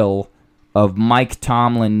will of Mike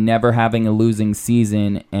Tomlin never having a losing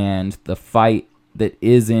season and the fight that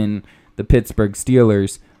is in the Pittsburgh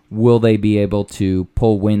Steelers will they be able to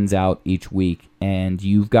pull wins out each week. And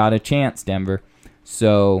you've got a chance, Denver.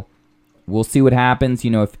 So we'll see what happens.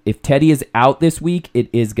 If Teddy is out this week, it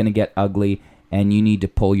is going to get ugly, and you need to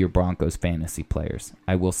pull your Broncos fantasy players.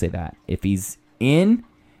 I will say that. If he's in,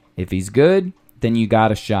 if he's good, then you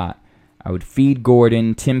got a shot. I would feed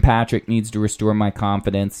Gordon. Tim Patrick needs to restore my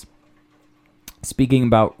confidence. Speaking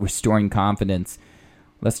about restoring confidence,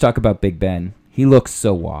 let's talk about Big Ben. He looks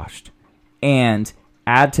so washed. And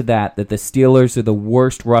add to that the Steelers are the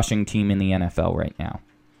worst rushing team in the NFL right now.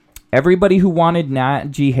 Everybody who wanted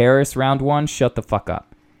Najee Harris round 1, shut the fuck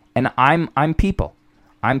up. And I'm people.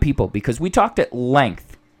 I'm people because we talked at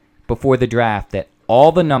length before the draft that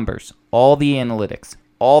all the numbers, all the analytics,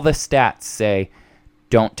 all the stats say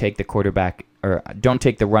don't take the quarterback or don't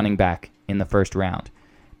take the running back in the first round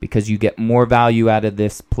because you get more value out of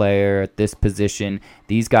this player at this position.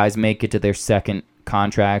 These guys make it to their second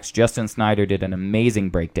contracts. Justin Snyder did an amazing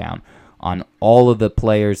breakdown on all of the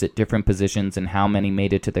players at different positions and how many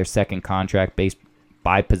made it to their second contract based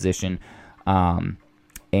by position.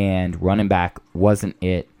 And running back wasn't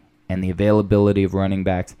it, and the availability of running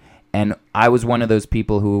backs. And I was one of those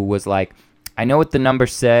people who was like, I know what the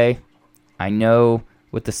numbers say, I know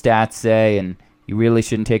what the stats say, and you really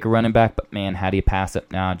shouldn't take a running back, but man, how do you pass up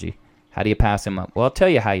Najee? How do you pass him up? Well, I'll tell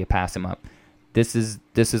you how you pass him up. This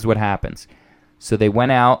is what happens. So they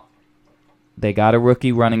went out, they got a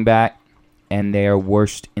rookie running back, and they are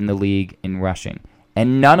worst in the league in rushing.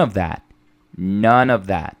 And none of that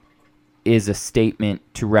is a statement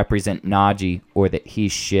to represent Najee or that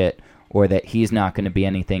he's shit or that he's not going to be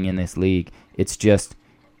anything in this league.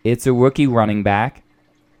 It's a rookie running back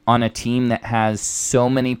on a team that has so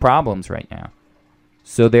many problems right now.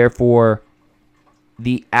 So therefore,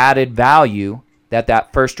 the added value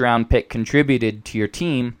that first round pick contributed to your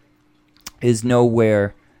team is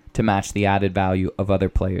nowhere to match the added value of other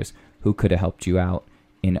players who could have helped you out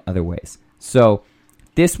in other ways. So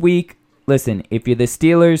this week, listen, if you're the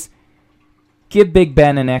Steelers, give Big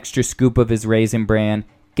Ben an extra scoop of his Raisin Bran,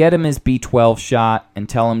 get him his B12 shot, and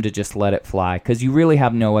tell him to just let it fly, because you really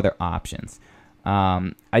have no other options.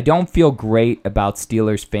 I don't feel great about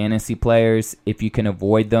Steelers fantasy players if you can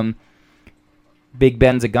avoid them. Big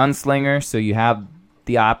Ben's a gunslinger, so you have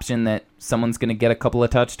the option that someone's going to get a couple of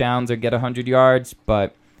touchdowns or get 100 yards,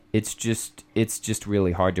 but it's just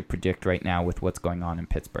really hard to predict right now with what's going on in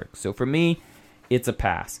Pittsburgh. So for me, it's a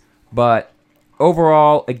pass. But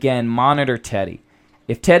overall, again, monitor Teddy.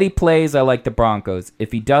 If Teddy plays, I like the Broncos.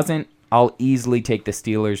 If he doesn't, I'll easily take the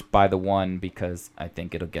Steelers by the 1 because I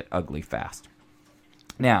think it'll get ugly fast.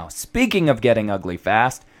 Now, speaking of getting ugly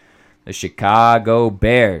fast, the Chicago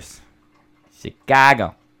Bears.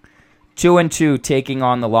 Chicago. 2-2 taking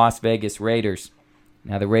on the Las Vegas Raiders.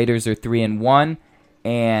 Now, the Raiders are 3-1,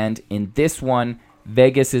 and in this one,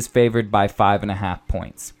 Vegas is favored by 5.5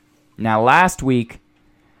 points. Now, last week,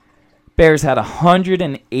 Bears had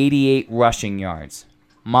 188 rushing yards.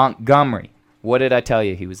 Montgomery, what did I tell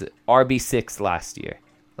you? He was at RB6 last year.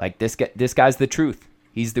 Like, this guy's the truth.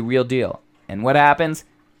 He's the real deal. And what happens?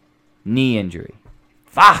 Knee injury.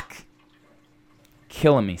 Fuck!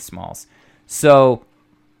 Killing me, Smalls. So,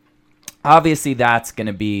 obviously, that's going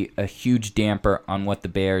to be a huge damper on what the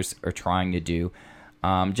Bears are trying to do.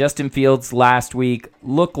 Justin Fields last week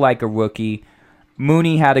looked like a rookie.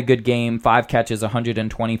 Mooney had a good game, 5 catches,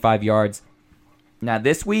 125 yards. Now,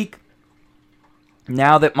 this week,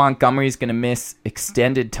 now that Montgomery's going to miss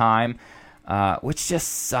extended time, which just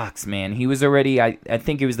sucks, man. He was already, I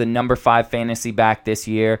think he was the number 5 fantasy back this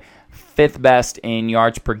year, 5th best in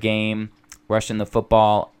yards per game, rushing the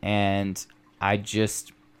football, and I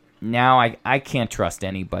can't trust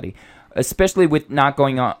anybody, especially with not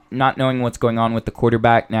knowing what's going on with the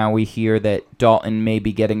quarterback. Now we hear that Dalton may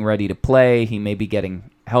be getting ready to play. He may be getting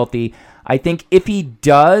healthy. I think if he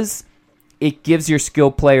does, it gives your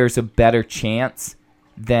skill players a better chance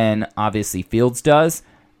than obviously Fields does.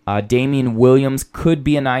 Damian Williams could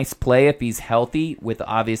be a nice play if he's healthy, with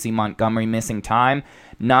obviously Montgomery missing time.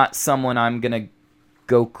 Not someone I'm going to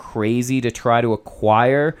go crazy to try to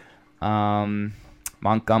acquire.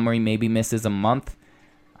 Montgomery maybe misses a month.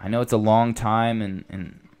 I know it's a long time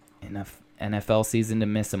in an NFL season to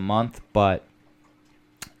miss a month, but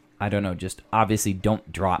I don't know. Just obviously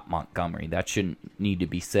don't drop Montgomery. That shouldn't need to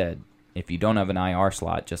be said. If you don't have an IR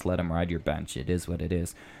slot, just let him ride your bench. It is what it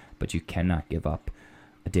is. But you cannot give up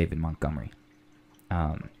a David Montgomery.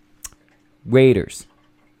 Raiders.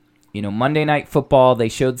 Monday Night Football, they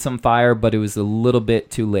showed some fire, but it was a little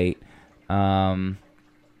bit too late.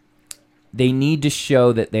 They need to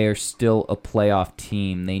show that they are still a playoff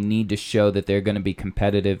team. They need to show that they're going to be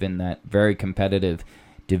competitive in that very competitive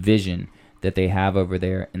division that they have over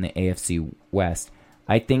there in the AFC West.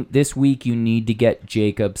 I think this week you need to get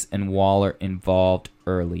Jacobs and Waller involved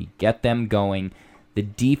early. Get them going. The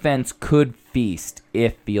defense could feast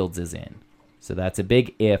if Fields is in. So that's a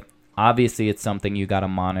big if. Obviously, it's something you got to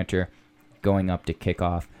monitor going up to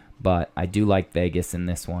kickoff. But I do like Vegas in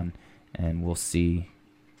this one, and we'll see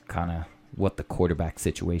kind of what the quarterback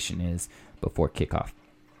situation is before kickoff.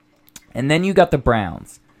 And then you got the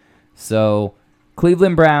Browns. So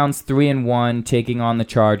Cleveland Browns 3-1, taking on the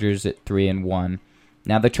Chargers at 3-1.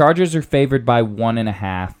 Now the Chargers are favored by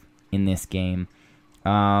 1.5 in this game.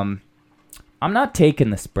 I'm not taking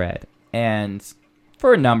the spread, and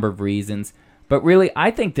for a number of reasons. But really,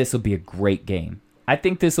 I think this will be a great game. I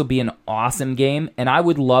think this will be an awesome game, and I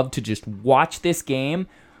would love to just watch this game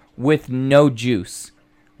with no juice.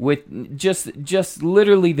 With just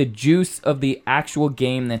literally the juice of the actual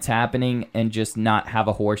game that's happening and just not have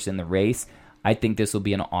a horse in the race. I think this will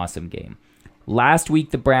be an awesome game. Last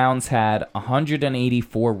week, the Browns had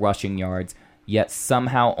 184 rushing yards, yet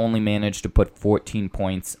somehow only managed to put 14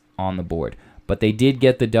 points on the board. But they did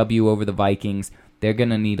get the W over the Vikings. They're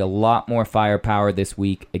going to need a lot more firepower this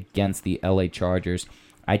week against the LA Chargers.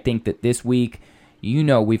 I think that this week,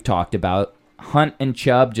 we've talked about Hunt and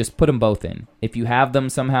Chubb, just put them both in. If you have them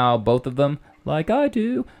somehow, both of them, like I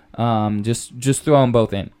do, just throw them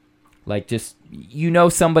both in. Like,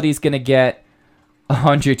 somebody's going to get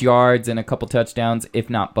 100 yards and a couple touchdowns,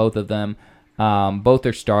 if not both of them. Both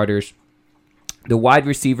are starters. The wide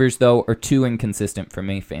receivers, though, are too inconsistent for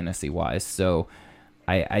me fantasy-wise, so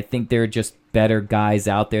I think they're just better guys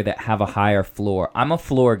out there that have a higher floor. I'm a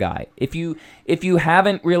floor guy. If you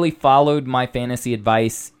haven't really followed my fantasy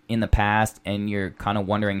advice in the past and you're kind of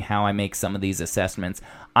wondering how I make some of these assessments,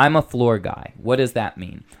 I'm a floor guy. What does that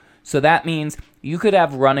mean? So that means you could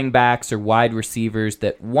have running backs or wide receivers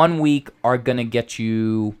that one week are going to get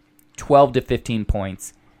you 12 to 15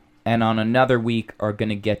 points, and on another week are going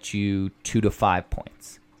to get you 2 to 5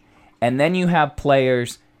 points. And then you have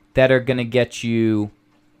players that are going to get you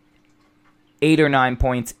 8 or 9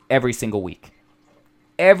 points every single week.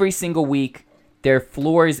 Every single week, their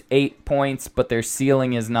floor is 8 points, but their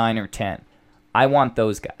ceiling is 9 or 10. I want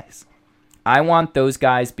those guys. I want those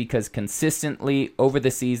guys because consistently over the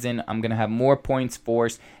season, I'm going to have more points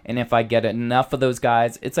forced. And if I get enough of those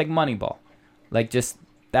guys, it's like Moneyball. Like, just,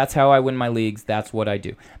 that's how I win my leagues. That's what I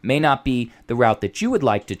do. May not be the route that you would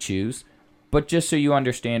like to choose, but just so you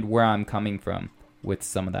understand where I'm coming from with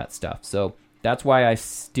some of that stuff. So that's why I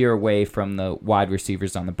steer away from the wide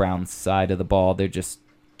receivers on the Browns side of the ball. They're just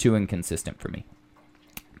too inconsistent for me.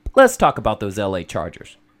 But let's talk about those LA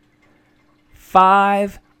Chargers.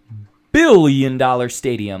 $5 billion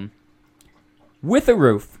stadium with a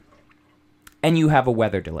roof, and you have a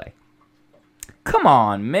weather delay. Come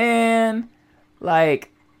on, man.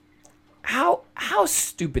 Like, how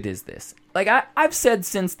stupid is this? Like, I've said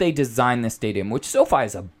since they designed this stadium, which SoFi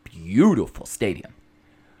is a beautiful stadium,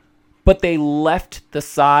 but they left the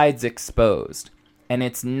sides exposed, and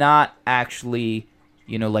it's not actually,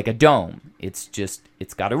 like a dome. It's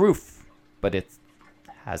got a roof, but it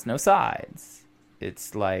has no sides.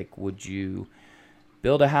 It's like, would you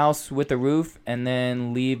build a house with a roof and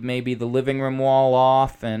then leave maybe the living room wall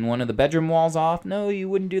off and one of the bedroom walls off? No, you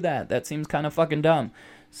wouldn't do that. That seems kind of fucking dumb.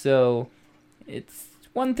 So it's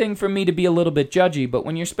one thing for me to be a little bit judgy, but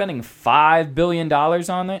when you're spending $5 billion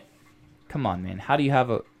on it, come on, man. How do you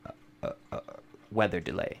have a weather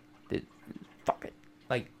delay? Fuck it.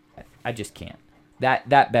 Like, I just can't.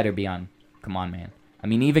 That better be on. Come on, man. I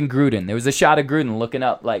mean, even Gruden. There was a shot of Gruden looking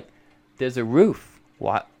up like, there's a roof.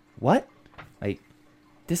 What? Like,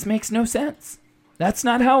 this makes no sense. That's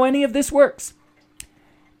not how any of this works.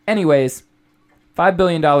 Anyways, $5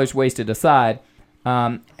 billion wasted aside,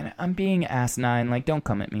 and I'm being asinine. Like, don't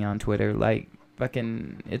come at me on Twitter. Like,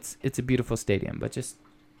 fucking, it's a beautiful stadium, but just,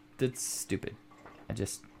 it's stupid.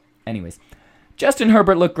 Anyways. Justin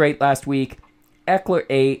Herbert looked great last week. Eckler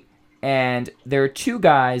ate, and there are two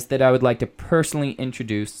guys that I would like to personally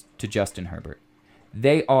introduce to Justin Herbert.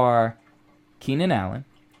 They are Keenan Allen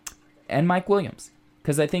and Mike Williams,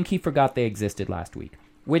 because I think he forgot they existed last week,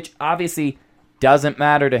 which obviously doesn't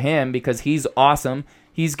matter to him because he's awesome.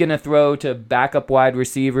 He's going to throw to backup wide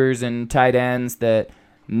receivers and tight ends that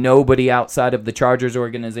nobody outside of the Chargers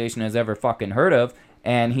organization has ever fucking heard of,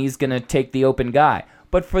 and he's going to take the open guy.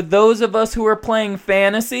 But for those of us who are playing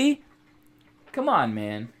fantasy, come on,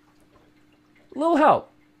 man. A little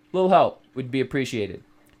help would be appreciated.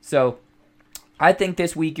 So I think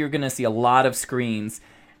this week you're going to see a lot of screens.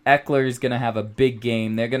 Eckler is going to have a big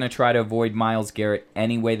game. They're going to try to avoid Myles Garrett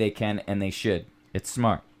any way they can, and they should. It's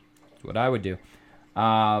smart. It's what I would do.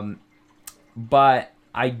 But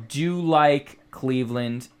I do like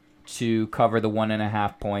Cleveland to cover the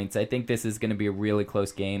 1.5 points. I think this is going to be a really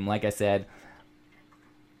close game. Like I said,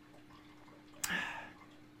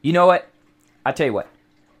 you know what? I'll tell you what.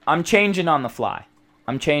 I'm changing on the fly.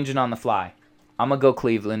 I'm going to go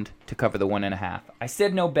Cleveland to cover the 1.5. I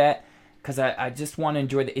said no bet because I just want to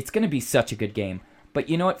enjoy it's going to be such a good game. But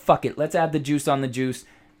you know what? Fuck it. Let's add the juice on the juice.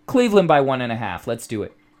 Cleveland by 1.5. Let's do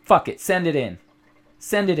it. Fuck it. Send it in.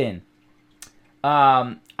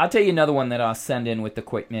 I'll tell you another one that I'll send in with the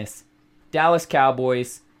quickness. Dallas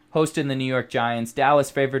Cowboys hosting the New York Giants. Dallas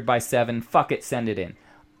favored by 7. Fuck it. Send it in.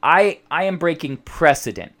 I am breaking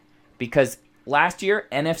precedent because last year,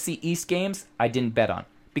 NFC East games, I didn't bet on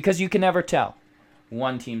because you can never tell.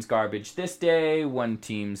 One team's garbage this day, one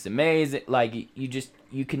team's amazing. Like,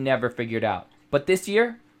 you can never figure it out. But this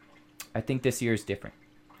year, I think this year is different.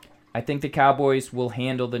 I think the Cowboys will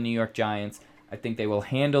handle the New York Giants. I think they will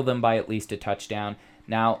handle them by at least a touchdown.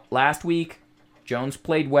 Now, last week, Jones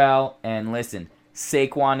played well, and listen,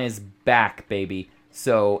 Saquon is back, baby.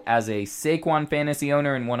 So, as a Saquon fantasy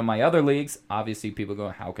owner in one of my other leagues, obviously people go,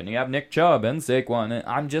 how can you have Nick Chubb and Saquon? And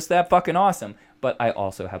I'm just that fucking awesome. But I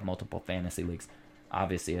also have multiple fantasy leagues.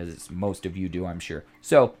 Obviously, as most of you do, I'm sure.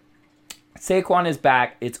 So, Saquon is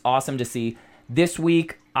back. It's awesome to see. This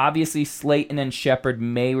week, obviously, Slayton and Shepard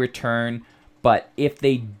may return. But if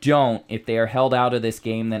they don't, if they are held out of this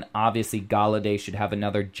game, then obviously Golladay should have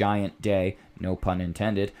another giant day. No pun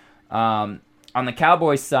intended. On the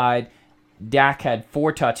Cowboys side, Dak had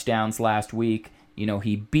 4 touchdowns last week. You know,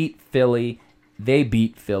 he beat Philly. They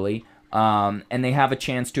beat Philly. And they have a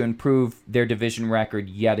chance to improve their division record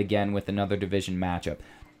yet again with another division matchup.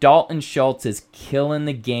 Dalton Schultz is killing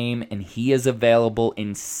the game, and he is available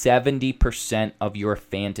in 70% of your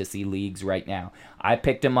fantasy leagues right now. I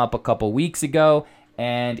picked him up a couple weeks ago,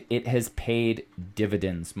 and it has paid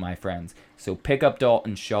dividends, my friends. So pick up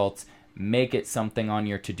Dalton Schultz. Make it something on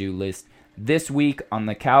your to-do list. This week on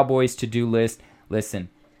the Cowboys to-do list, listen,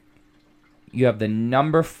 you have the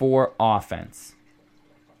number 4 offense,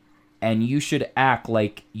 and you should act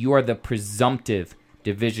like you are the presumptive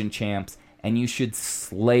division champs, and you should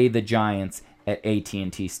slay the Giants at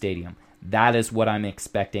AT&T Stadium. That is what I'm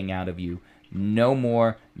expecting out of you No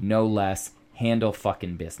more, no less. Handle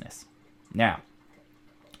fucking business. Now,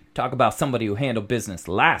 talk about somebody who handled business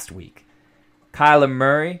last week. Kyler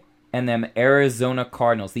Murray and them Arizona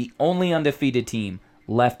Cardinals, the only undefeated team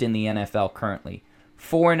left in the NFL currently.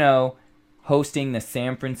 4-0, hosting the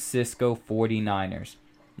San Francisco 49ers.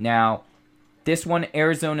 Now, this one,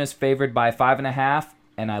 Arizona's favored by 5.5,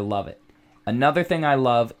 and I love it. Another thing I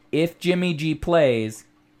love, if Jimmy G plays,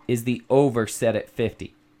 is the over set at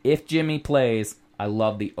 50. If Jimmy plays, I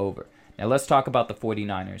love the over. Now let's talk about the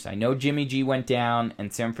 49ers. I know Jimmy G went down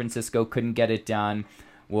and San Francisco couldn't get it done.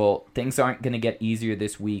 Well, things aren't going to get easier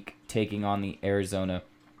this week taking on the Arizona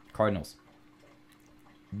Cardinals.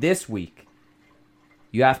 This week,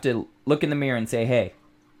 you have to look in the mirror and say, hey,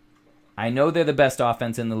 I know they're the best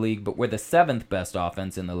offense in the league, but we're the 7th best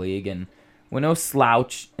offense in the league, and we're no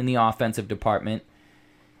slouch in the offensive department.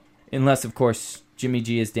 Unless, of course, Jimmy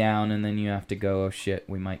G is down, and then you have to go, oh shit,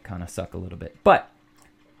 we might kind of suck a little bit. But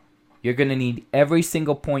you're going to need every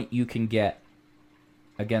single point you can get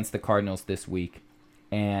against the Cardinals this week.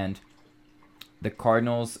 And the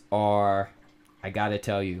Cardinals are, I got to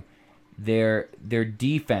tell you, their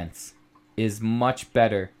defense is much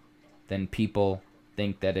better than people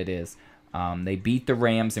think that it is. They beat the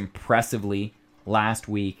Rams impressively last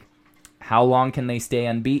week. How long can they stay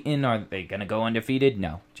unbeaten? Are they going to go undefeated?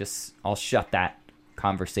 No. I'll shut that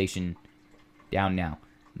conversation down now.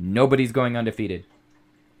 Nobody's going undefeated,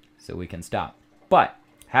 so we can stop. But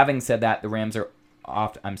having said that,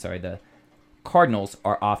 the Cardinals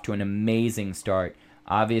are off to an amazing start.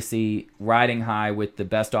 Obviously, riding high with the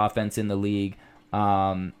best offense in the league.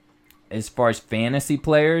 As far as fantasy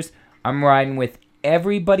players, I'm riding with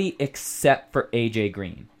everybody except for AJ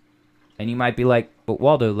Green. And you might be like, but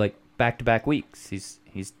Waldo, like back-to-back weeks,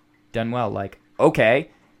 he's done well. Like,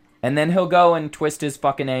 okay. And then he'll go and twist his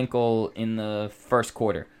fucking ankle in the first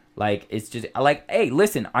quarter. Like, it's just, like, hey,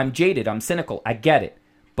 listen, I'm jaded, I'm cynical, I get it.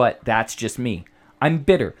 But that's just me. I'm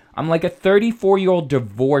bitter. I'm like a 34-year-old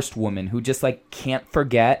divorced woman who just, like, can't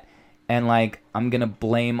forget. And, like, I'm going to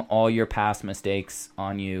blame all your past mistakes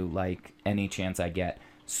on you, like, any chance I get.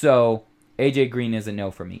 So, AJ Green is a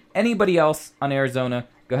no for me. Anybody else on Arizona,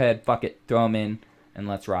 go ahead, fuck it, throw him in, and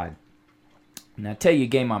let's ride. And I'll tell you a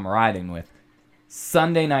game I'm riding with.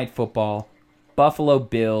 Sunday Night Football, Buffalo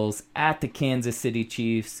Bills at the Kansas City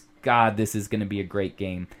Chiefs. God, this is going to be a great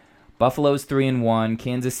game. Buffalo's 3-1,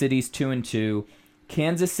 Kansas City's 2-2.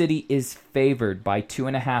 Kansas City is favored by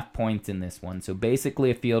 2.5 points in this one. So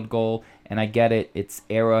basically a field goal, and I get it. It's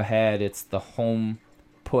Arrowhead. It's the home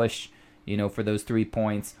push, for those 3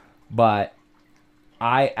 points. But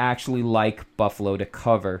I actually like Buffalo to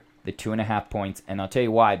cover the 2.5 points, and I'll tell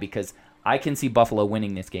you why. Because I can see Buffalo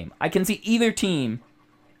winning this game. I can see either team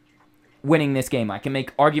winning this game. I can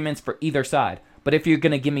make arguments for either side. But if you're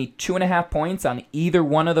going to give me 2.5 points on either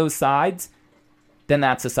one of those sides, then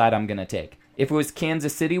that's the side I'm going to take. If it was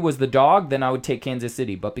Kansas City was the dog, then I would take Kansas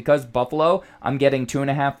City. But because Buffalo, I'm getting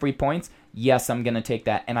 2.5 free points, yes, I'm going to take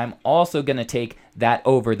that. And I'm also going to take that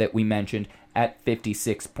over that we mentioned at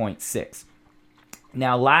 56.6.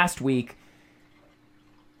 Now, last week,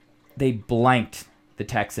 they blanked the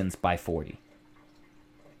Texans by 40.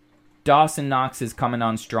 Dawson Knox is coming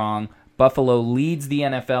on strong. Buffalo leads the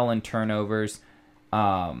NFL in turnovers.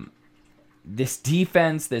 This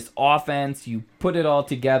defense, this offense, you put it all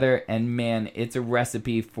together, and man, it's a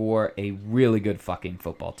recipe for a really good fucking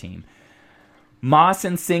football team. Moss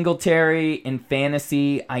and Singletary in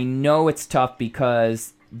fantasy, I know it's tough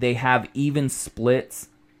because they have even splits,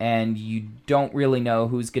 and you don't really know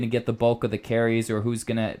who's going to get the bulk of the carries or who's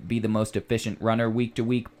going to be the most efficient runner week to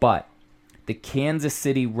week, but the Kansas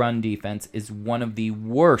City run defense is one of the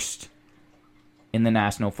worst in the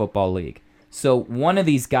National Football League. So one of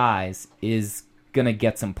these guys is going to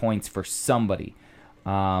get some points for somebody.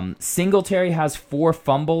 Singletary has 4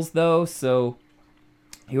 fumbles, though, so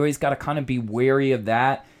you always got to kind of be wary of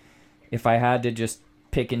that. If I had to just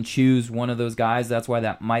pick and choose one of those guys, that's why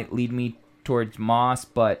that might lead me towards Moss.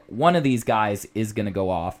 But one of these guys is going to go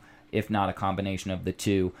off, if not a combination of the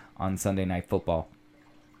two, on Sunday Night Football.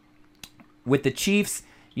 With the Chiefs,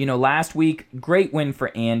 last week, great win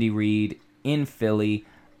for Andy Reid in Philly.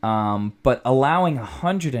 But allowing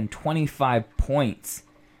 125 points,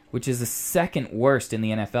 which is the second worst in the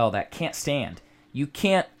NFL, that can't stand. You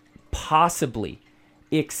can't possibly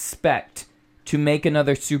expect to make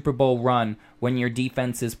another Super Bowl run when your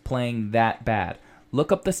defense is playing that bad.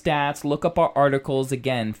 Look up the stats, look up our articles.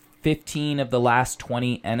 Again, 15 of the last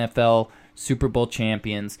 20 NFL Super Bowl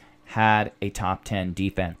champions had a top 10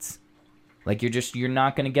 defense. Like, you're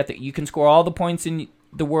not going to get that. You can score all the points in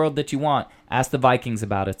the world that you want. Ask the Vikings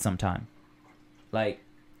about it sometime. Like,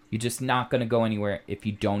 You're just not going to go anywhere if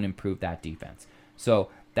you don't improve that defense. So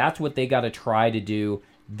that's what they got to try to do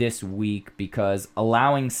this week, because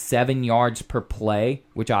allowing 7 yards per play,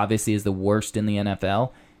 which obviously is the worst in the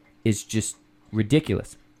NFL, is just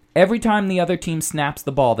ridiculous. Every time the other team snaps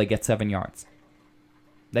the ball, they get 7 yards.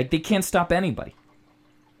 Like, they can't stop anybody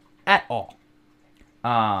at all.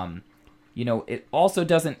 It also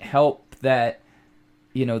doesn't help that,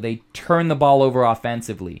 they turn the ball over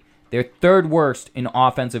offensively. They're third worst in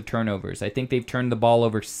offensive turnovers. I think they've turned the ball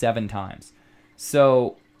over 7 times.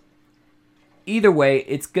 So either way,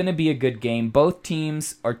 it's going to be a good game. Both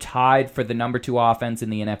teams are tied for the number 2 offense in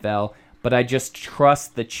the NFL, but I just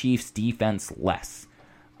trust the Chiefs' defense less.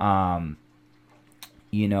 I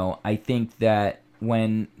think that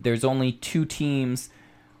when there's only 2 teams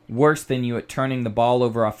worse than you at turning the ball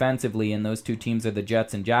over offensively, and those 2 teams are the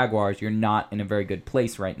Jets and Jaguars, you're not in a very good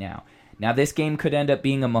place right now. Now, this game could end up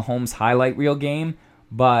being a Mahomes highlight reel game,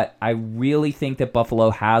 but I really think that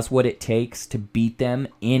Buffalo has what it takes to beat them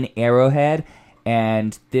in Arrowhead,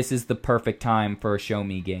 and this is the perfect time for a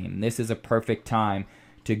show-me game. This is a perfect time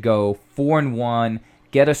to go 4-1,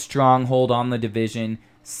 get a stronghold on the division,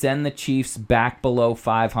 send the Chiefs back below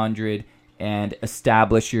 500, and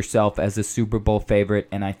establish yourself as a Super Bowl favorite,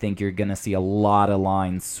 and I think you're going to see a lot of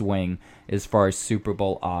lines swing as far as Super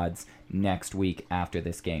Bowl odds next week after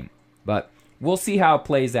this game. But we'll see how it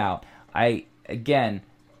plays out. I'm going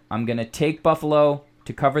to take Buffalo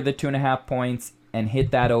to cover the 2.5 points and hit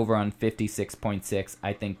that over on 56.6.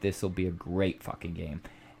 I think this will be a great fucking game.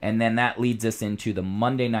 And then that leads us into the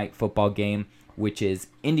Monday Night Football game, which is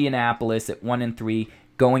Indianapolis at 1-3,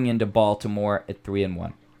 going into Baltimore at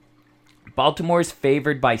 3-1. Baltimore is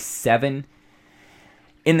favored by 7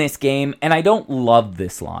 in this game, and I don't love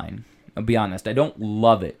this line. I'll be honest, I don't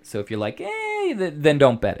love it. So if you're like, then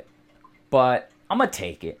don't bet it. But I'm going to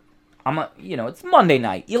take it. It's Monday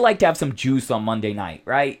night. You like to have some juice on Monday night,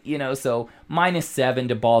 right? So -7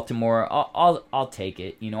 to Baltimore. I'll take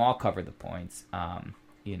it. I'll cover the points.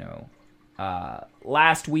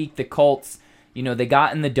 Last week the Colts, they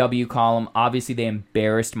got in the W column. Obviously they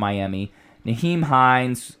embarrassed Miami. Nyheim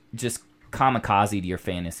Hines just kamikaze to your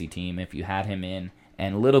fantasy team if you had him in.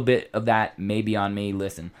 And a little bit of that maybe on me.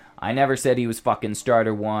 Listen, I never said he was fucking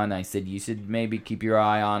starter 1. I said you should maybe keep your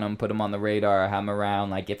eye on him, put him on the radar, have him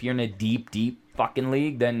around. Like, if you're in a deep fucking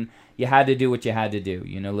league, then you had to do what you had to do.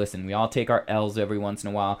 Listen, we all take our L's every once in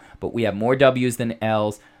a while, but we have more W's than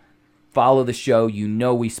L's. Follow the show.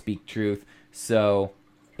 We speak truth. So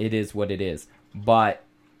it is what it is. But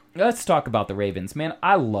let's talk about the Ravens. Man,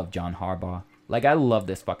 I love John Harbaugh. Like, I love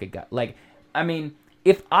this fucking guy. Like, I mean,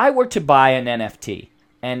 if I were to buy an NFT,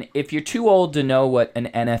 and if you're too old to know what an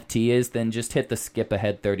NFT is, then just hit the skip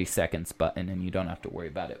ahead 30 seconds button and you don't have to worry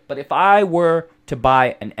about it. But if I were to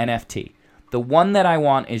buy an NFT, the one that I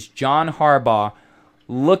want is John Harbaugh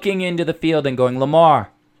looking into the field and going,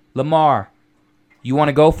 Lamar, you want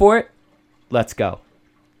to go for it? Let's go.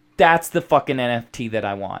 That's the fucking NFT that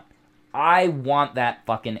I want. I want that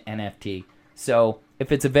fucking NFT. So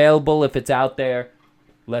if it's available, if it's out there,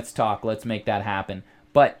 let's talk. Let's make that happen.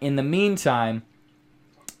 But in the meantime,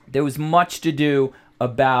 there was much to do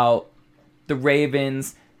about the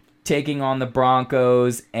Ravens taking on the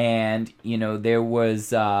Broncos, and, there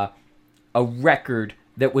was a record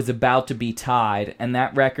that was about to be tied, and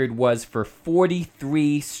that record was for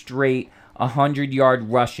 43 straight 100-yard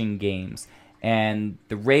rushing games. And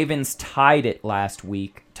the Ravens tied it last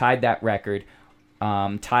week, tied that record,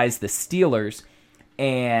 ties the Steelers,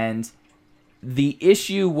 and the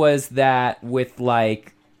issue was that with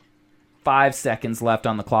 5 seconds left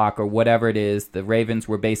on the clock or whatever it is, the Ravens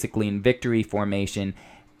were basically in victory formation,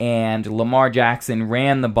 and Lamar Jackson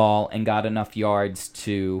ran the ball and got enough yards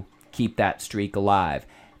to keep that streak alive.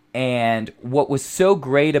 And what was so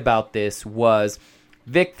great about this was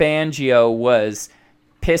Vic Fangio was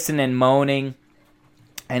pissing and moaning,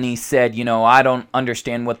 and he said, I don't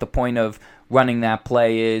understand what the point of running that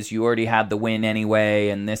play is. You already had the win anyway,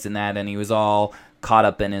 and this and that, and he was all caught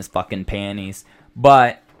up in his fucking panties.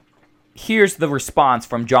 But here's the response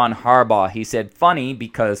from John Harbaugh. He said, funny,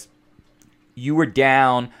 because you were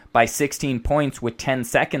down by 16 points with 10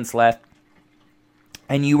 seconds left,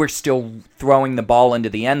 and you were still throwing the ball into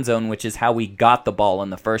the end zone, which is how we got the ball in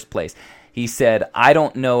the first place. He said, I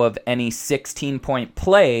don't know of any 16-point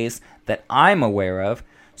plays that I'm aware of.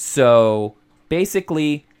 So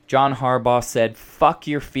basically, John Harbaugh said, fuck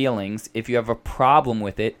your feelings. If you have a problem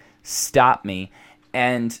with it, stop me.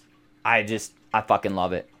 And I fucking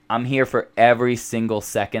love it. I'm here for every single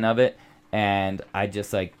second of it. And I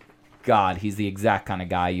just God, he's the exact kind of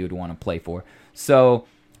guy you would want to play for. So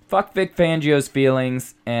fuck Vic Fangio's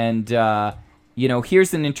feelings. And,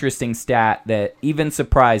 here's an interesting stat that even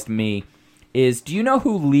surprised me is, do you know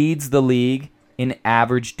who leads the league in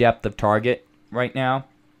average depth of target right now?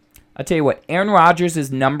 I'll tell you what, Aaron Rodgers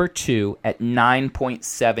is number 2 at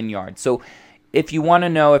 9.7 yards. So if you want to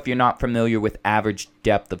know, if you're not familiar with average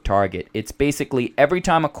depth of target, it's basically every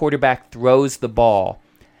time a quarterback throws the ball,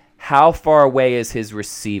 how far away is his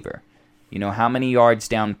receiver? How many yards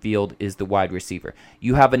downfield is the wide receiver?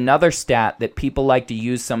 You have another stat that people like to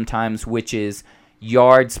use sometimes, which is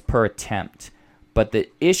yards per attempt. But the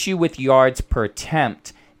issue with yards per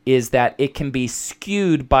attempt is that it can be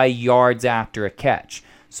skewed by yards after a catch.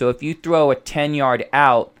 So if you throw a 10-yard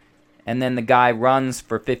out and then the guy runs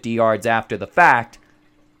for 50 yards after the fact,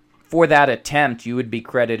 for that attempt, you would be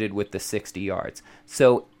credited with the 60 yards.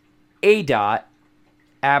 So ADOT,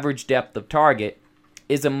 average depth of target,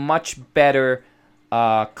 is a much better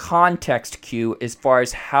context cue as far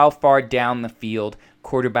as how far down the field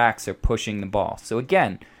quarterbacks are pushing the ball. So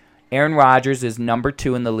again, Aaron Rodgers is number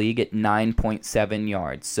 2 in the league at 9.7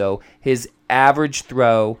 yards. So his average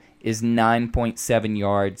throw is 9.7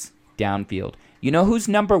 yards downfield. You know who's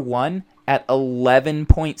number 1 at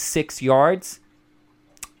 11.6 yards?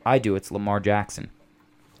 I do. It's Lamar Jackson.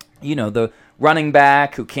 The running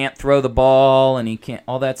back who can't throw the ball and he can't,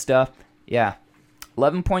 all that stuff. Yeah.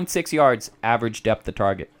 11.6 yards average depth of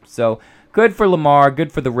target. So good for Lamar,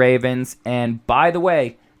 good for the Ravens. And by the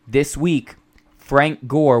way, this week, Frank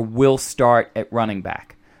Gore will start at running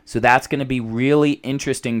back. So that's going to be really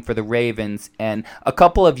interesting for the Ravens. And a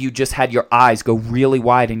couple of you just had your eyes go really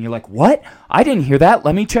wide and you're like, what? I didn't hear that.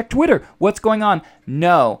 Let me check Twitter. What's going on?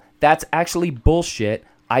 No, that's actually bullshit.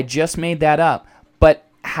 I just made that up. But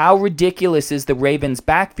how ridiculous is the Ravens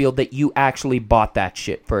backfield that you actually bought that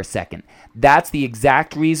shit for a second? That's the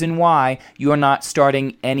exact reason why you are not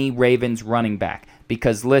starting any Ravens running back.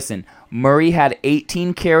 Because listen, Murray had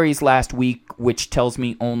 18 carries last week, which tells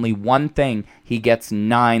me only one thing. He gets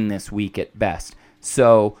 9 this week at best.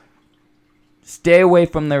 So stay away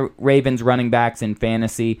from the Ravens running backs in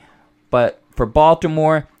fantasy. But for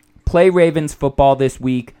Baltimore, play Ravens football this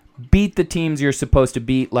week. Beat the teams you're supposed to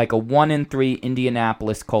beat, like a 1-3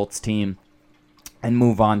 Indianapolis Colts team, and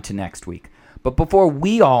move on to next week. But before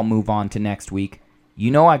we all move on to next week,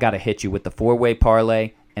 I got to hit you with the 4-way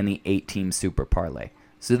parlay and the 8-team super parlay.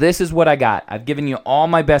 So this is what I got. I've given you all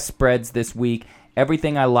my best spreads this week,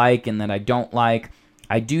 everything I like and that I don't like.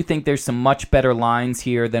 I do think there's some much better lines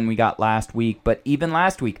here than we got last week, but even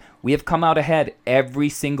last week, we have come out ahead every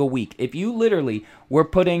single week. If you literally were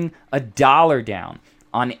putting $1 down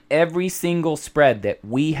on every single spread that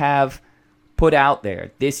we have put out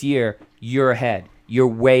there this year, you're ahead. You're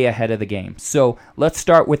way ahead of the game. So let's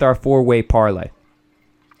start with our 4-way parlay.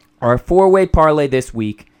 Our 4-way parlay this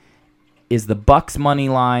week is the Bucks money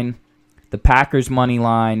line, the Packers money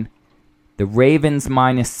line, the Ravens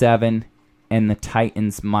 -7, and the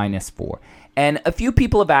Titans -4. And a few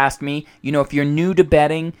people have asked me, if you're new to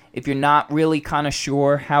betting, if you're not really kind of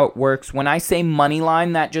sure how it works, when I say money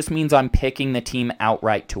line, that just means I'm picking the team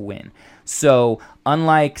outright to win. So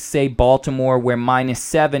unlike, say, Baltimore, where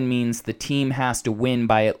 -7 means the team has to win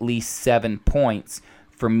by at least 7 points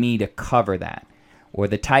for me to cover that. Or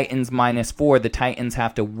the Titans -4, the Titans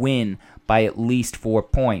have to win by at least 4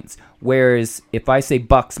 points. Whereas if I say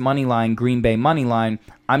Bucks money line, Green Bay money line,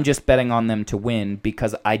 I'm just betting on them to win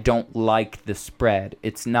because I don't like the spread.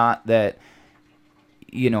 It's not that,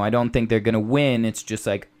 I don't think they're going to win. It's just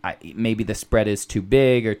like maybe the spread is too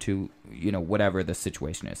big or too, whatever the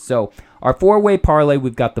situation is. So our 4-way parlay,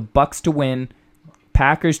 we've got the Bucks to win,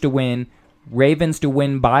 Packers to win, Ravens to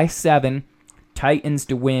win by 7, Titans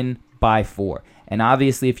to win by 4. And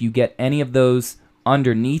obviously, if you get any of those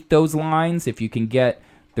underneath those lines, if you can get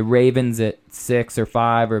the Ravens at 6 or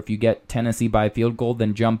 5, or if you get Tennessee by a field goal,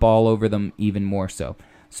 then jump all over them even more so.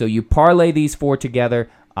 So you parlay these 4 together,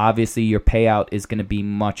 obviously your payout is going to be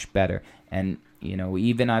much better. And,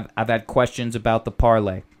 even I've had questions about the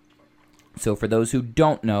parlay. So for those who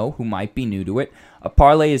don't know, who might be new to it, a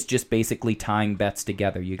parlay is just basically tying bets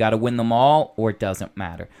together. You got to win them all or it doesn't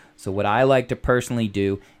matter. So what I like to personally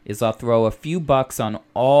do is I'll throw a few bucks on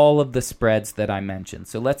all of the spreads that I mentioned.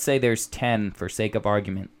 So let's say there's 10 for sake of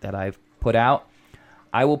argument that I've put out.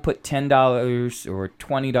 I will put $10 or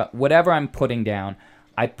 $20, whatever I'm putting down,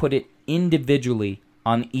 I put it individually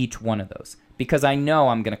on each one of those because I know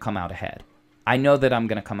I'm going to come out ahead. I know that I'm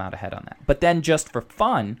going to come out ahead on that. But then just for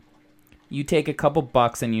fun, you take a couple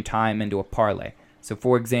bucks and you tie them into a parlay. So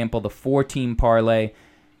for example, the 4-team parlay,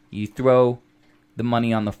 you throw the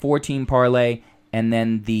money on the 4-team parlay, and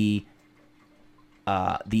then the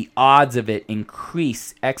the odds of it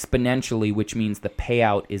increase exponentially, which means the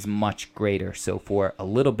payout is much greater. So for a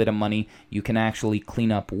little bit of money, you can actually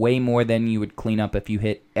clean up way more than you would clean up if you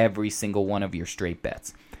hit every single one of your straight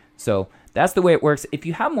bets. So that's the way it works. If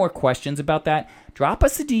you have more questions about that, drop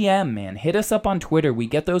us a DM, man. Hit us up on Twitter. We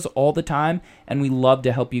get those all the time, and we love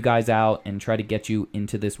to help you guys out and try to get you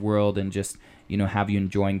into this world and just, have you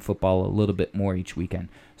enjoying football a little bit more each weekend.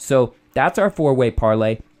 So that's our 4-way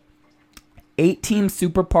parlay. 8-team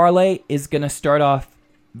super parlay is going to start off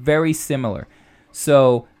very similar.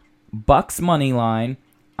 So Bucks money line,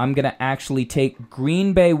 I'm going to actually take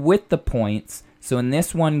Green Bay with the points. So in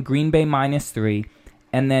this one, Green Bay -3.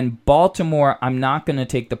 And then Baltimore, I'm not going to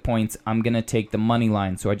take the points. I'm going to take the money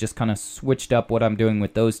line. So I just kind of switched up what I'm doing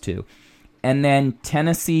with those two. And then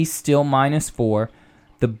Tennessee still -4.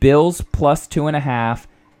 The Bills +2.5.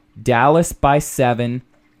 Dallas by 7.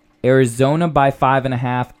 Arizona by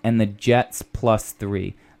 5.5. And the Jets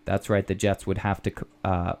 +3. That's right. The Jets would have to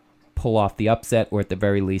pull off the upset or at the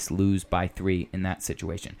very least lose by 3 in that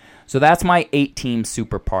situation. So that's my 8-team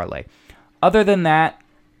super parlay. Other than that,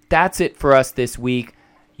 that's it for us this week.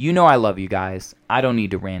 I love you guys. I don't need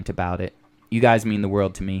to rant about it. You guys mean the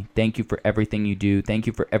world to me. Thank you for everything you do. Thank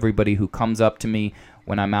you for everybody who comes up to me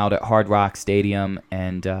when I'm out at Hard Rock Stadium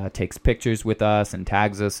and takes pictures with us and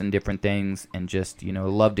tags us in different things and just,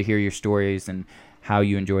 love to hear your stories and how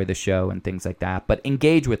you enjoy the show and things like that. But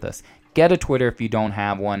engage with us. Get a Twitter if you don't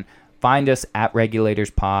have one. Find us at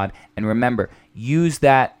RegulatorSPod. And remember, use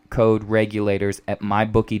that code regulators at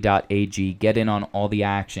mybookie.ag. Get in on all the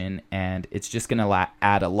action, and it's just going to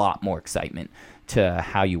add a lot more excitement to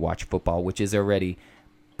how you watch football, which is already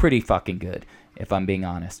pretty fucking good, if I'm being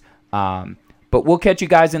honest. But we'll catch you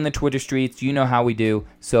guys in the Twitter streets. You know how we do.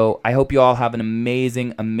 So I hope you all have an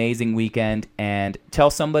amazing, amazing weekend, and tell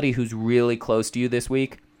somebody who's really close to you this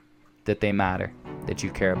week that they matter, that you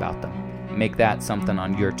care about them. Make that something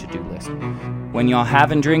on your to-do list. When y'all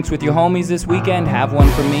having drinks with your homies this weekend, have one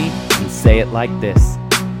for me and say it like this.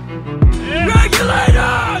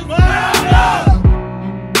 Regulators!